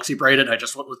didn't galaxy braid it. I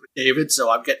just went with McDavid,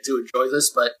 so I'm getting to enjoy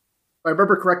this. But if I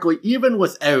remember correctly, even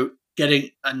without getting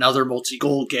another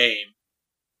multi-goal game,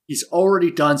 he's already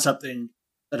done something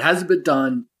that hasn't been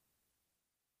done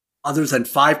other than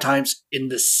 5 times in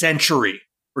the century.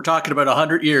 We're talking about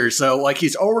 100 years. So,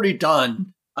 he's already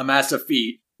done a massive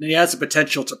feat. And he has the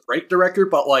potential to break the record,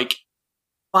 but,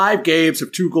 5 games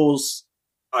of 2 goals,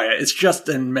 oh yeah, it's just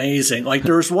amazing.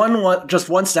 There was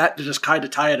one stat to just kind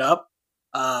of tie it up.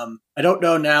 I don't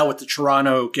know now with the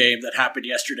Toronto game that happened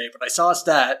yesterday, but I saw a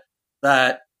stat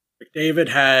that McDavid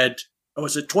had,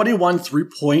 was it 21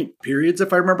 3-point periods,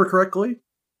 if I remember correctly?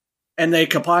 And they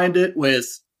combined it with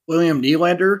William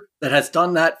Nylander that has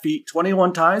done that feat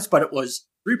 21 times, but it was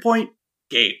 3-point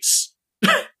games.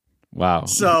 Wow.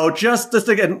 So just this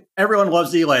thing, and everyone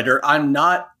loves Nylander. I'm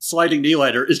not slighting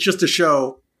Nylander. It's just to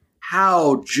show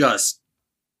how just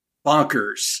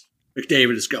bonkers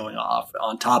McDavid is going off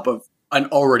on top of an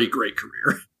already great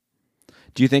career.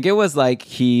 Do you think it was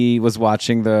he was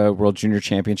watching the World Junior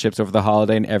Championships over the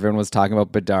holiday and everyone was talking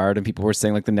about Bedard and people were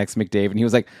saying the next McDavid and he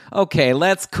was like, okay,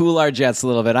 let's cool our jets a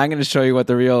little bit. I'm going to show you what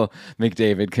the real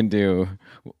McDavid can do.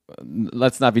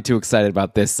 Let's not be too excited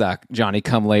about this Johnny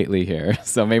come lately here.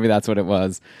 So maybe that's what it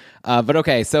was. But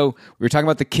okay, so we were talking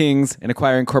about the Kings and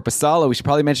acquiring Korpisalo. We should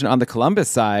probably mention on the Columbus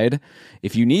side,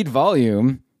 if you need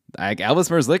volume, Elvis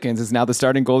Merzlikins is now the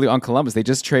starting goalie on Columbus. They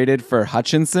just traded for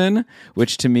Hutchinson,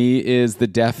 which to me is the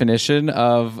definition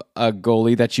of a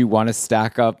goalie that you want to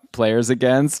stack up players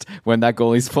against when that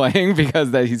goalie's playing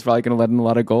because he's probably going to let in a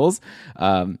lot of goals.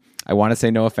 I want to say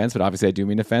no offense, but obviously I do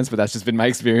mean offense, but that's just been my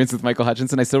experience with Michael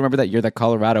Hutchinson. I still remember that year that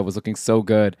Colorado was looking so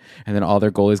good and then all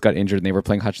their goalies got injured and they were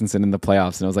playing Hutchinson in the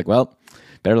playoffs. And I was like, well,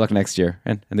 better luck next year.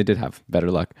 And they did have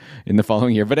better luck in the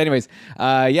following year. But anyways,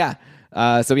 Elvis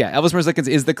Merzlikins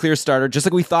is the clear starter, just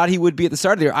like we thought he would be at the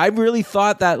start of the year. I really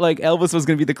thought that Elvis was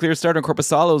going to be the clear starter and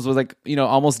Korpisalo was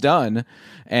almost done.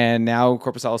 And now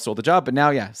Korpisalo stole the job. But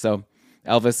now, so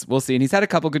Elvis, we'll see. And he's had a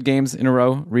couple good games in a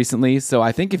row recently. So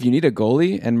I think if you need a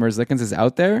goalie and Merzlikins is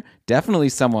out there, definitely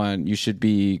someone you should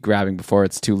be grabbing before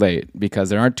it's too late because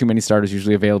there aren't too many starters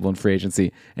usually available in free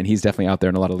agency. And he's definitely out there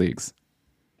in a lot of leagues.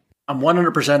 I'm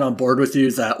 100% on board with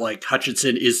you that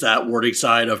Hutchinson is that wording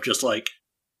side of just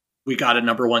we got a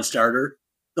number 1 starter.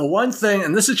 The one thing,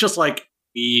 and this is just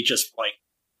me just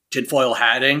tinfoil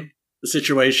hatting the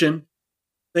situation,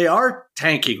 they are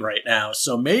tanking right now.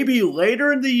 So maybe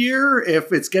later in the year,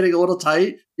 if it's getting a little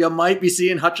tight, you might be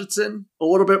seeing Hutchinson a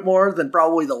little bit more than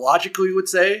probably the logically would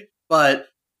say. But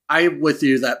I'm with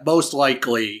you that most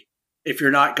likely, if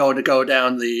you're not going to go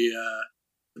down the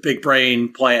big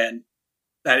brain plan,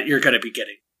 that you're going to be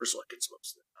getting Merzlikins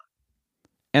most of the time.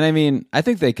 And I mean, I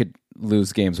think they could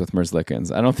lose games with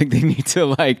Merzlikins. I don't think they need to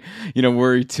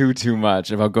worry too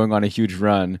much about going on a huge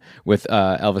run with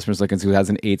Elvis Merzlikins, who has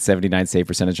an 879 save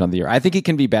percentage on the year. I think he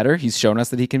can be better. He's shown us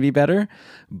that he can be better,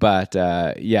 but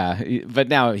but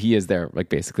now he is their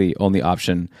basically only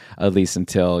option, at least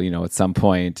until at some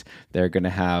point they're going to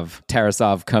have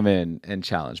Tarasov come in and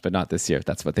challenge, but not this year.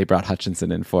 That's what they brought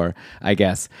Hutchinson in for, I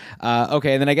guess.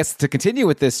 Okay, and then I guess to continue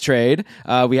with this trade,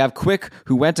 we have Quick,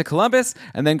 who went to Columbus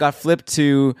and then got flipped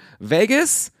to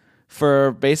Vegas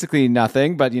for basically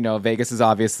nothing, but Vegas is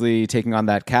obviously taking on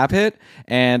that cap hit,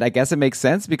 and I guess it makes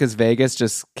sense because Vegas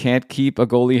just can't keep a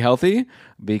goalie healthy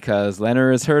because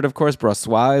Leonard is hurt, of course,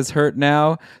 Brossois is hurt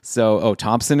now, so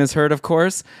Thompson is hurt, of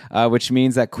course, which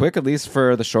means that Quick, at least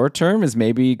for the short term, is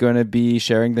maybe going to be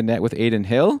sharing the net with Adin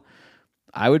Hill.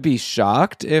 I would be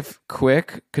shocked if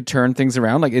Quick could turn things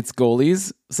around. It's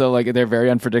goalies, so they're very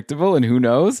unpredictable, and who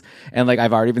knows? And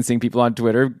I've already been seeing people on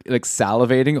Twitter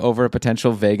salivating over a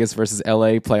potential Vegas versus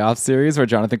LA playoff series where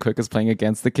Jonathan Quick is playing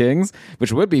against the Kings,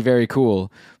 which would be very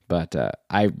cool. But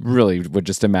I really would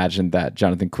just imagine that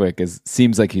Jonathan Quick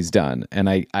seems like he's done, and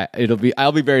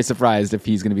I'll be very surprised if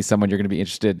he's going to be someone you're going to be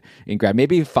interested in grab.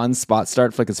 Maybe a fun spot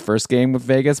start for his first game with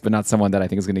Vegas, but not someone that I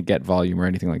think is going to get volume or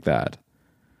anything like that.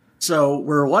 So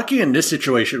we're lucky in this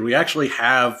situation. We actually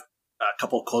have a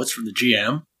couple of quotes from the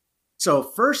GM. So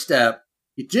first step,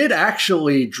 he did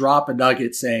actually drop a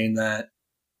nugget saying that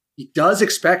he does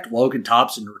expect Logan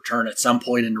Thompson to return at some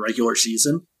point in the regular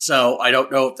season. So I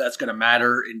don't know if that's going to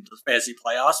matter in the fantasy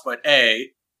playoffs, but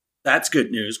A, that's good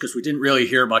news because we didn't really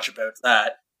hear much about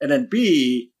that. And then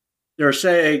B, they're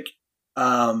saying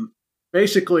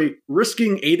basically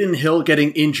risking Adin Hill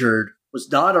getting injured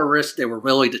was not a risk they were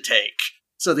willing to take.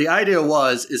 So the idea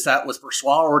is that with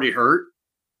Brossois already hurt,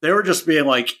 they were just being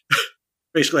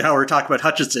basically how we were talking about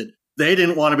Hutchinson. They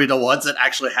didn't want to be the ones that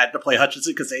actually had to play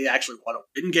Hutchinson because they actually want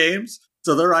to win games.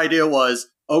 So their idea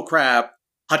was, oh crap,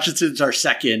 Hutchinson's our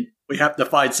second. We have to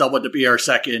find someone to be our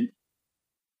second.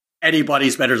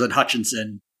 Anybody's better than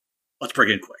Hutchinson. Let's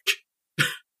bring in Quick.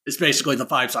 It's basically the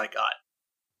vibes I got.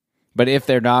 But if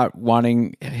they're not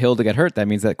wanting Hill to get hurt, that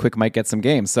means that Quick might get some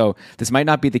games. So this might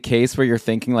not be the case where you're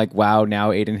thinking wow,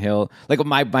 now Adin Hill,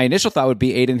 my initial thought would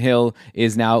be Adin Hill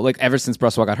is now, ever since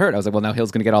Brossois got hurt, I was well, now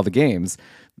Hill's going to get all the games.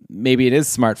 Maybe it is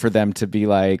smart for them to be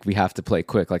we have to play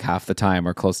Quick half the time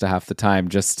or close to half the time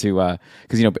just to,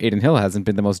 because, Adin Hill hasn't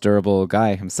been the most durable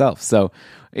guy himself. So,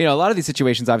 a lot of these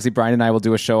situations, obviously, Brian and I will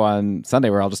do a show on Sunday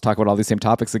where I'll just talk about all these same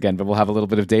topics again, but we'll have a little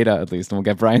bit of data at least, and we'll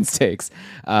get Brian's takes.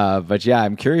 But yeah,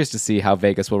 I'm curious to see how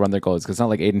Vegas will run their goals, because it's not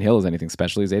like Adin Hill is anything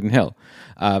special. He's Adin Hill.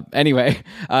 Anyway,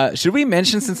 should we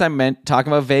mention, since I'm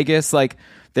talking about Vegas,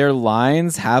 their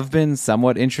lines have been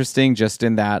somewhat interesting just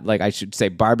in that, I should say,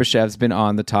 Barbashev's been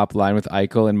on the top line with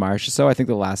Eichel and Marchessault. I think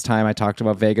the last time I talked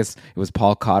about Vegas, it was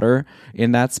Paul Cotter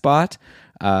in that spot.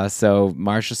 So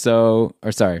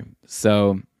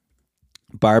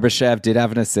Barbashev did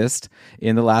have an assist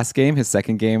in the last game, his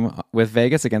second game with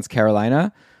Vegas against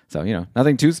Carolina. So,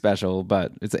 nothing too special,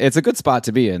 but it's a good spot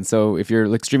to be in. So if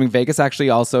you're streaming Vegas, actually,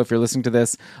 also, if you're listening to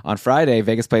this on Friday,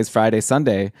 Vegas plays Friday,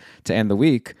 Sunday to end the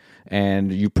week,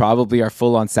 and you probably are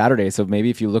full on Saturday. So maybe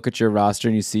if you look at your roster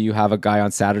and you see you have a guy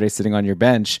on Saturday sitting on your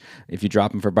bench, if you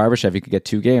drop him for Barbashev, you could get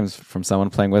 2 games from someone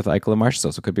playing with Eichel and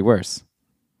Marchessault, so it could be worse.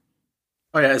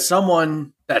 Oh yeah, as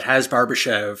someone that has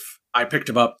Barbashev, I picked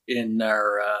him up in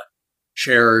our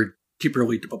shared keeper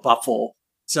league to Buffalo.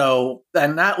 So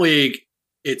in that league,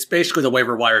 it's basically the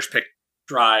waiver wires picked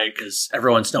dry because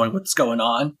everyone's knowing what's going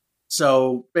on.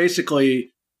 So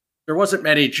basically, there wasn't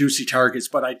many juicy targets,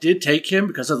 but I did take him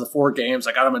because of the 4 games.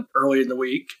 I got him early in the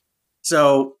week.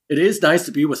 So it is nice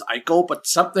to be with Eichel, but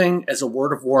something as a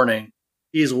word of warning,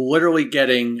 he's literally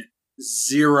getting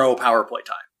 0 power play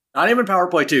time. Not even power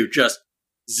play 2, just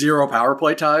 0 power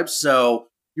play time. So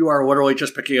you are literally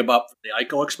just picking him up for the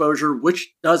Eichel exposure,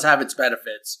 which does have its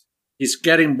benefits. He's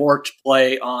getting more to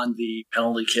play on the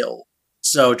penalty kill.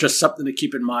 So just something to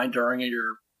keep in mind during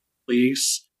your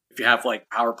leagues. If you have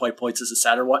power play points as a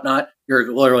set or whatnot,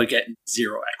 you're literally getting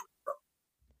 0 equity.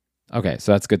 Okay,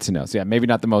 so that's good to know. So yeah, maybe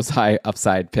not the most high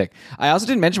upside pick. I also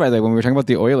didn't mention, by the way, when we were talking about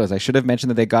the Oilers, I should have mentioned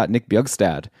that they got Nick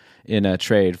Bjugstad in a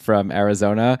trade from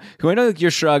Arizona, who I know you're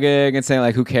shrugging and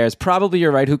saying who cares? Probably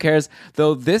you're right, who cares?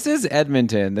 Though this is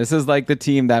Edmonton. This is the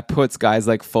team that puts guys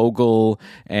like Fogle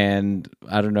and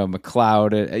I don't know,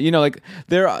 McLeod.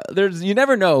 There's you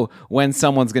never know when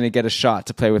someone's going to get a shot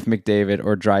to play with McDavid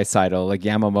or Draisaitl.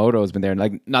 Yamamoto has been there,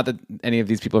 and not that any of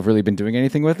these people have really been doing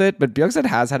anything with it, but Bjugstad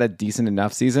has had a decent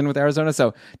enough season with Arizona,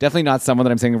 so definitely not someone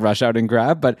that I'm saying rush out and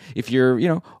grab. But if you're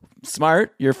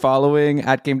smart. You're following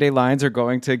at Game Day Lines or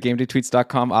going to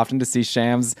GameDayTweets.com often to see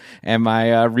Shams and my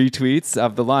retweets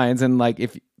of the lines. And like,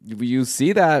 if you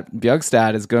see that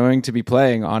Bjugstad is going to be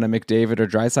playing on a McDavid or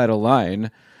Draisaitl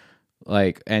line,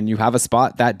 like, and you have a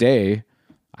spot that day,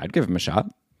 I'd give him a shot.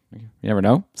 You never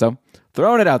know. So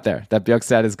throwing it out there that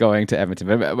Bjugstad is going to Edmonton.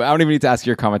 But I don't even need to ask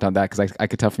your comment on that because I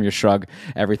could tell from your shrug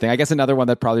everything. I guess another one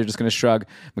that probably you're just going to shrug.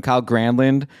 Mikael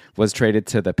Granlund was traded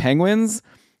to the Penguins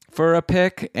for a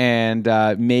pick, and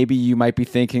maybe you might be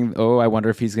thinking, oh, I wonder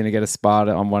if he's going to get a spot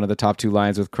on one of the top two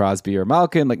lines with Crosby or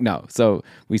Malkin. Like, no. So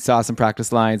we saw some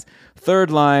practice lines.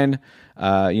 Third line,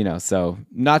 so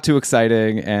not too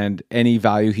exciting, and any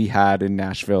value he had in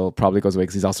Nashville probably goes away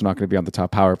because he's also not going to be on the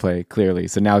top power play, clearly.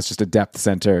 So now it's just a depth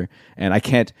center, and I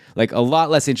can't, like, a lot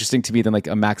less interesting to me than like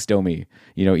a Max Domi,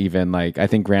 even like I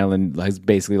think Granlund has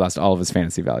basically lost all of his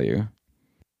fantasy value.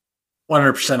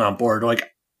 100% on board. Like,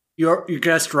 you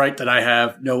guessed right that I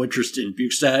have no interest in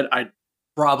Bjugstad. I'd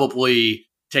probably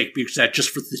take Bjugstad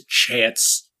just for the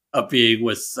chance of being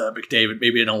with McDavid,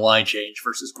 maybe in a line change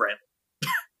versus Granlund.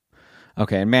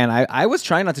 Okay, and man, I was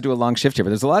trying not to do a long shift here, but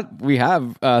there's a lot we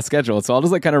have scheduled, so I'll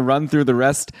just like kind of run through the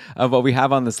rest of what we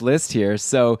have on this list here.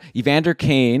 So Evander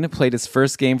Kane played his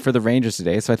first game for the Rangers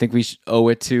today, so I think we owe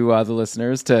it to the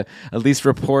listeners to at least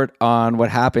report on what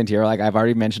happened here. Like I've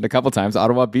already mentioned a couple times,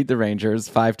 Ottawa beat the Rangers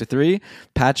 5-3.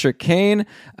 Patrick Kane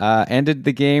ended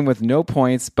the game with no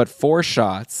points, but 4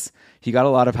 shots. He got a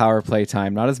lot of power play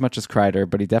time, not as much as Kreider,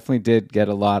 but he definitely did get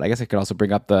a lot. I guess I could also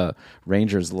bring up the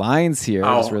Rangers lines here.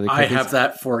 Really I have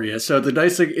that for you. So the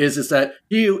nice thing is that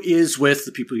he is with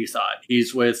the people you thought.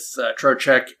 He's with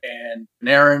Trocheck and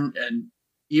Panarin and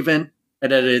even,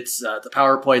 and then it's the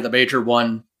power play. The major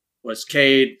one was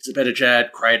Cade, Zibanejad,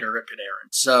 Kreider, and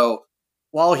Panarin. So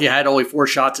while he had only 4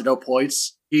 shots and no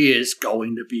points, he is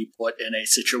going to be put in a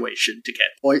situation to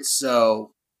get points.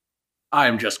 So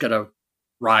I'm just going to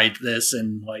ride this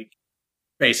and like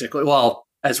basically, well,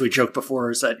 as we joked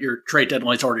before, is that your trade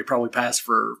deadline's already probably passed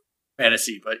for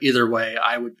fantasy, but either way,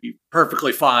 I would be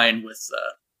perfectly fine with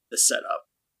this setup.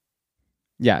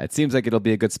 Yeah, it seems like it'll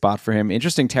be a good spot for him.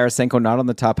 Interesting, Tarasenko not on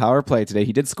the top power play today.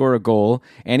 He did score a goal,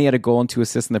 and he had a goal and 2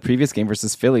 assists in the previous game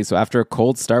versus Philly. So after a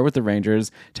cold start with the Rangers,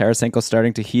 Tarasenko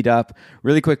starting to heat up.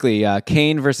 Really quickly,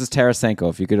 Kane versus Tarasenko.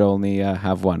 If you could only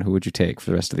have one, who would you take for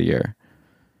the rest of the year?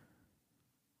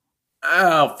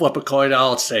 I'll flip a coin.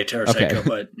 I'll say Tarasenko, okay.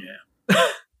 But yeah.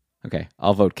 Okay,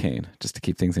 I'll vote Kane just to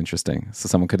keep things interesting so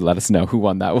someone could let us know who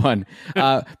won that one.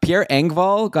 Pierre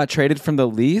Engvall got traded from the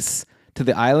Leafs to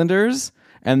the Islanders,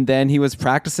 and then he was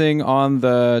practicing on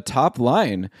the top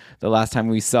line. The last time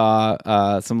we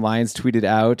saw some lines tweeted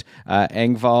out,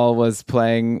 Engvall was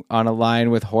playing on a line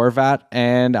with Horvat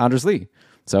and Anders Lee.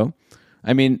 So,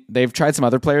 I mean, they've tried some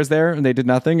other players there, and they did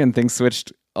nothing, and things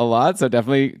switched a lot. So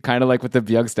definitely kind of like with the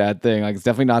Bjugstad thing, like it's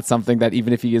definitely not something that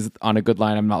even if he is on a good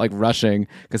line, I'm not like rushing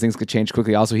because things could change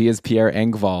quickly. Also, he is Pierre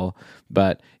Engvall,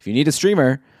 but if you need a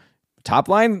streamer, top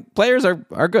line players are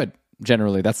good.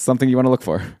 Generally, that's something you want to look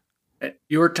for.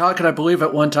 You were talking, I believe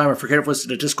at one time, I forget if it was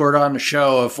in a Discord on the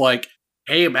show, of like,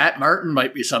 hey, Matt Martin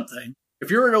might be something.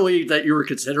 If you're in a league that you were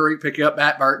considering picking up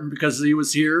Matt Martin because he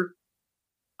was here,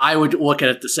 I would look at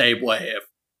it the same way. If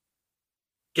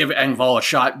give Engvall a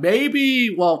shot.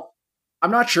 Maybe, well,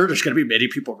 I'm not sure there's going to be many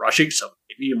people rushing, so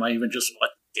maybe you might even just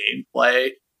let the game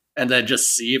play and then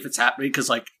just see if it's happening. Because,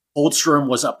 like, Holmstrom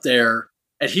was up there,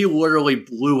 and he literally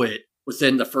blew it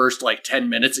within the first, 10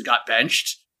 minutes and got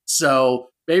benched. So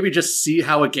maybe just see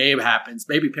how a game happens.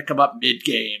 Maybe pick him up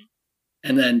mid-game,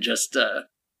 and then just,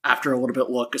 after a little bit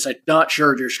look, because I'm not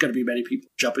sure there's going to be many people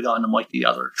jumping on him like the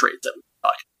other trades that we're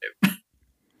talking about.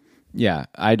 Yeah,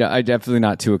 I definitely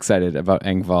not too excited about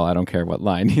Engvall. I don't care what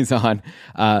line he's on.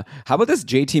 How about this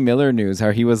JT Miller news?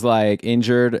 How he was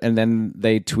injured, and then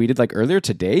they tweeted earlier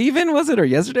today, even was it, or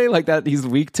yesterday, that he's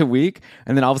week to week,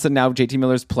 and then all of a sudden now JT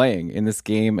Miller's playing in this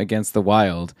game against the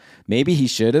Wild. Maybe he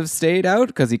should have stayed out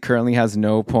because he currently has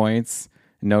no points,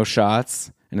 no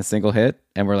shots, and a single hit,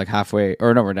 and we're halfway,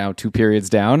 or no, we're now 2 periods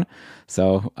down.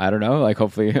 So I don't know,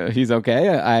 hopefully he's okay.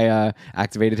 I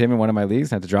activated him in one of my leagues,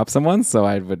 had to drop someone, so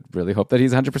I would really hope that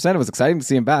he's 100%. It was exciting to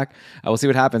see him back. We'll see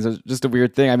what happens. It was just a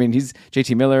weird thing. I mean, he's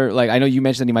JT Miller. I know you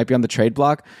mentioned that he might be on the trade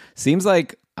block. Seems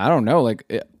like, I don't know,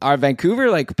 are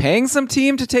Vancouver paying some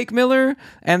team to take Miller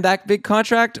and that big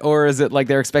contract, or is it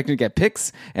they're expecting to get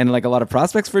picks and a lot of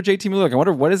prospects for JT Miller? I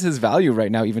wonder what is his value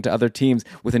right now, even to other teams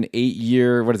with an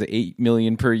 8-year, $8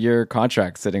 million per year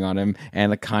contract sitting on him,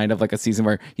 and kind of a season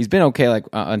where he's been okay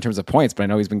in terms of points, but I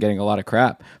know he's been getting a lot of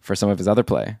crap for some of his other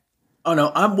play. Oh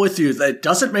no, I'm with you. That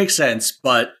doesn't make sense,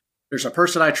 but there's a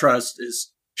person I trust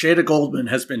is Shayna Goldman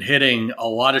has been hitting a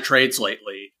lot of trades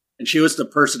lately. And she was the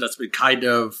person that's been kind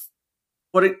of,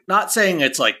 not saying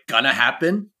it's like gonna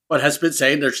happen, but has been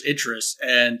saying there's interest.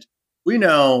 And we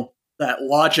know that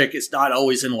logic is not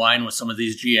always in line with some of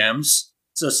these GMs.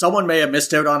 So someone may have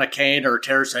missed out on a Kane or a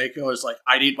Tarasenko is like,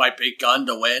 I need my big gun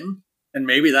to win. And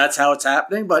maybe that's how it's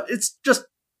happening. But it's just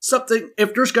something,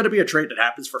 if there's going to be a trade that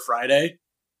happens for Friday,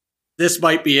 this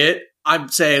might be it. I'm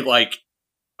saying like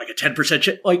a 10%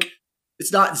 chance. Like,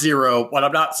 it's not zero, but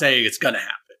I'm not saying it's going to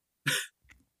happen.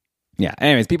 Yeah.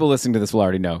 Anyways, people listening to this will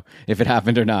already know if it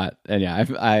happened or not. And yeah,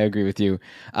 I agree with you.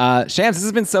 Shams, this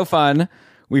has been so fun.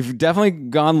 We've definitely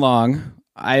gone long.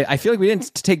 I feel like we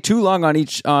didn't take too long on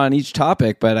each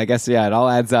topic, but I guess, yeah, it all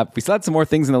adds up. We still had some more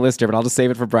things in the list here, but I'll just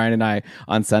save it for Brian and I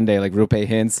on Sunday. Like Rupe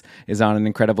Hintz is on an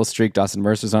incredible streak. Dawson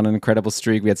Mercer's on an incredible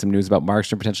streak. We had some news about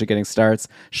Markstrom potentially getting starts.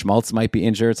 Schmaltz might be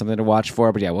injured, something to watch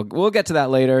for. But yeah, we'll get to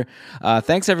that later.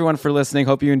 Thanks everyone for listening.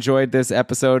 Hope you enjoyed this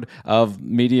episode of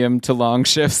Medium to Long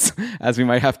Shifts, as we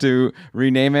might have to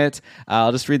rename it.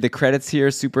 I'll just read the credits here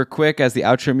super quick as the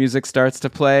outro music starts to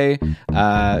play.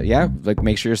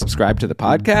 Make sure you're subscribed to the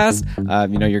podcast.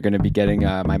 You're going to be getting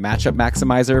my Matchup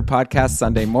Maximizer podcast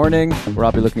Sunday morning, where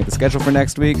I'll be looking at the schedule for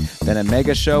next week. Then a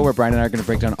mega show where Brian and I are going to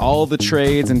break down all the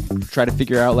trades and try to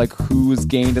figure out like who's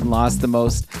gained and lost the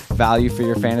most value for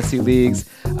your fantasy leagues.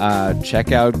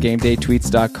 Check out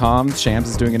GameDayTweets.com. Shams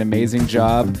is doing an amazing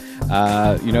job,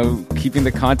 keeping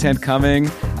the content coming.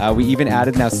 We even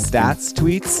added now stats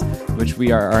tweets, which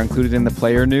we are included in the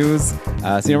player news.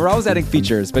 We're always adding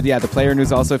features, but yeah, the player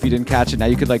news also, if you didn't catch it, now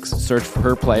you could like search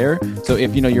per player. So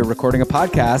if you're recording a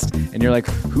podcast and you're like,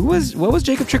 what was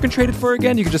Jacob Chychrun traded for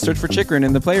again? You can just search for Chychrun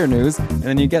in the player news, and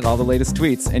then you get all the latest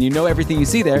tweets, and everything you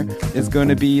see there is going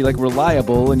to be like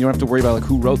reliable, and you don't have to worry about like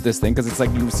who wrote this thing, because it's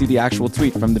like you see the actual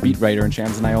tweet from the beat writer, and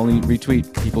Shams and I only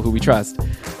retweet people who we trust,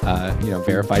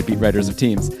 verified beat writers of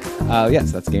teams.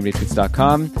 Yes, that's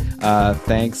GameDayTweets.com.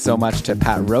 Thanks so much to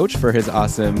Pat Roach for his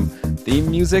awesome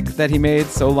theme music that he made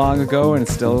so long ago, and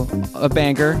it's still a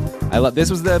banger. This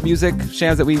was the music,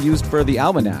 Shams, that we used for the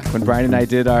almanac when Brian and I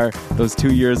did those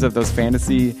 2 years of those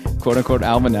fantasy quote-unquote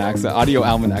almanacs, audio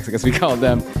almanacs, I guess we called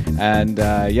them. And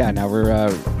now we're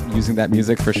using that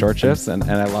music for short shifts, and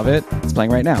I love it. It's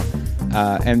playing right now.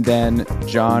 And then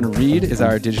John Reed is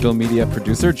our digital media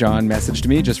producer. John messaged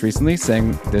me just recently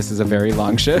saying this is a very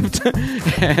long shift.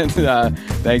 And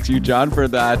thanks you, John, for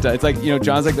that. It's like,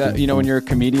 John's like that, when you're a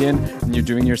comedian and you're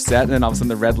doing your set and then all of a sudden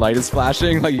the red light is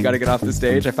flashing, like you got to get off the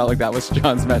stage. I felt like that was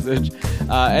John's message.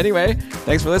 Anyway,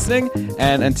 thanks for listening.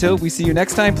 And until we see you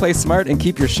next time, play smart and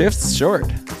keep your shifts short.